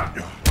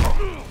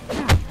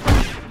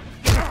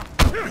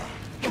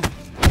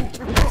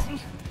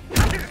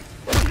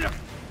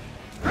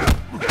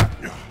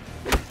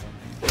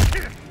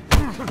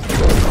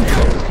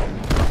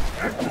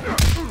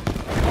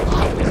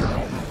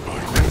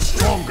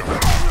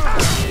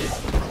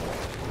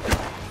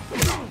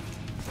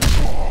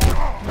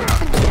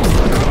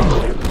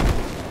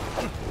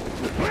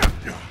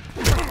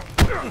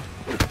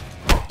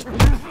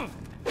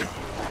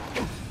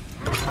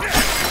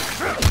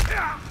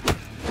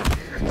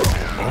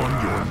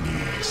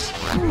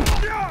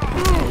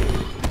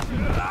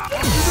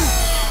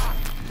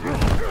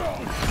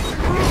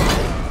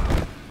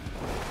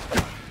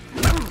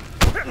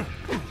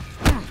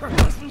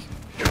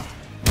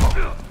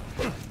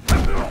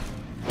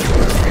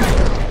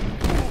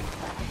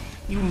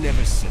 You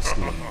never cease to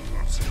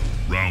lose.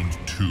 Round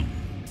 2,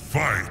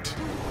 fight!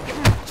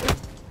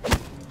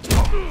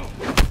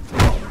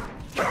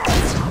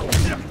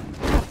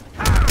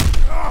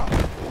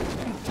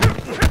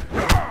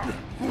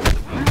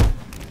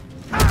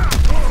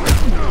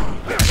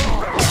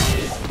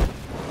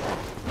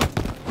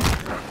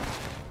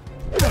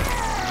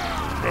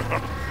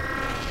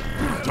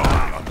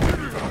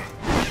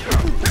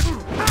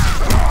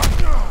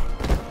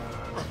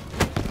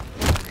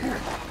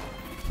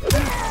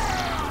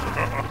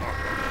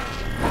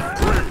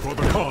 For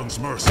the Khan's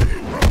mercy.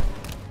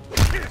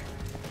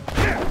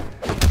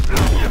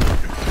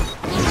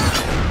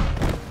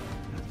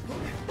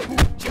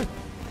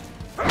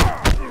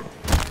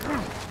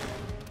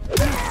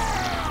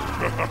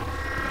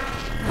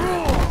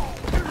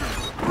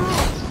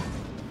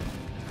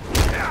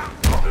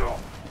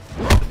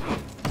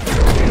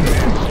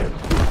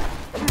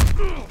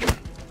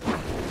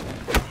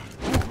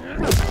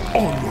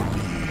 On your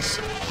knees.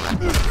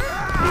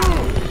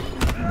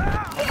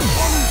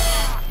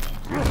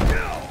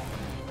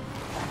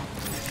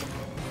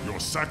 Your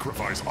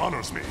sacrifice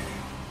honors me.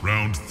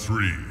 Round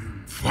 3,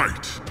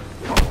 fight!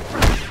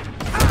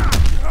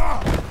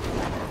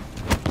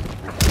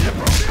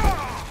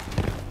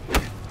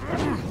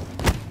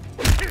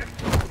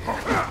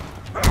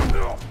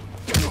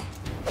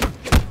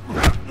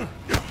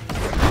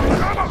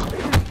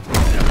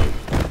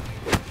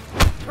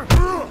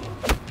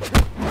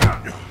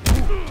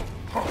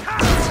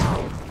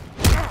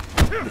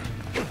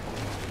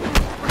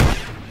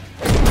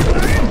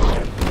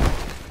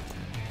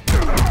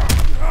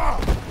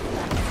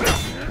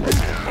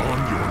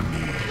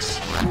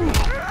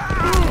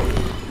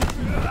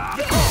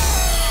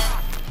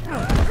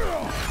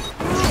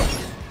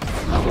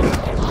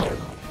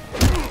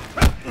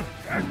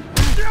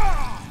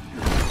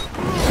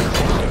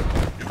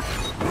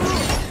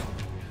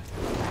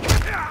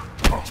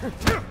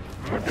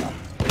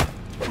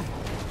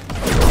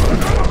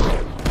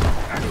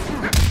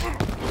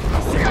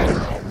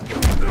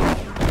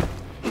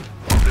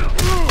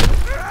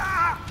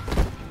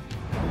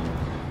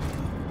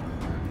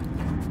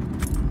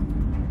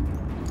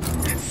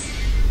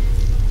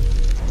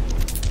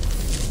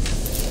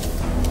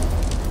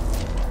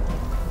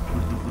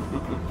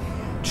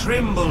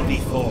 Tremble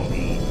before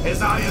me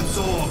as I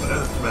absorb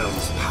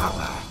Earthrealm's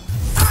power.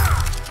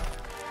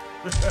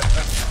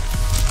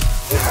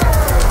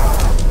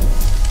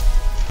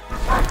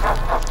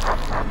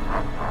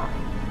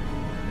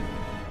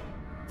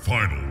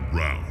 Final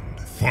round,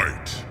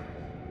 fight!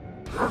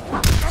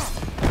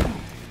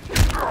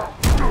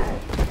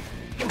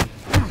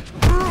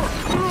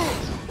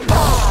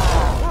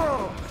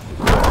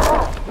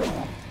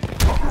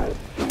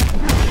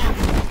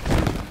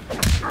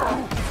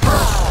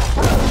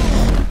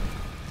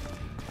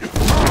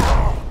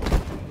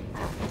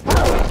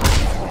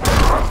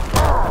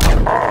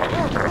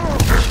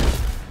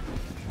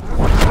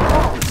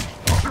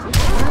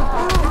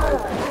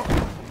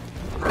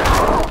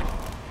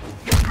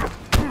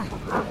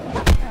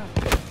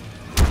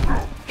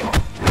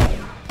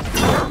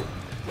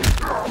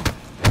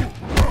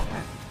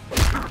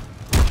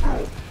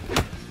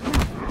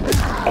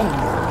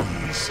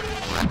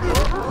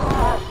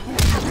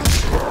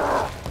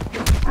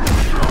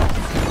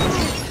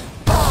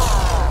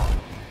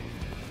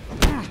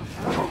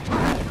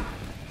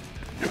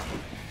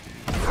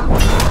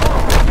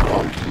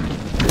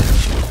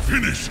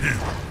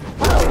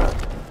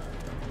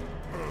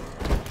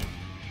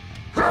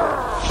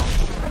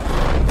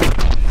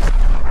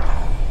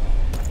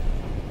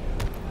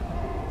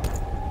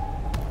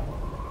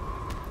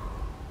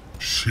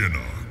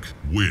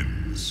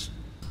 wins.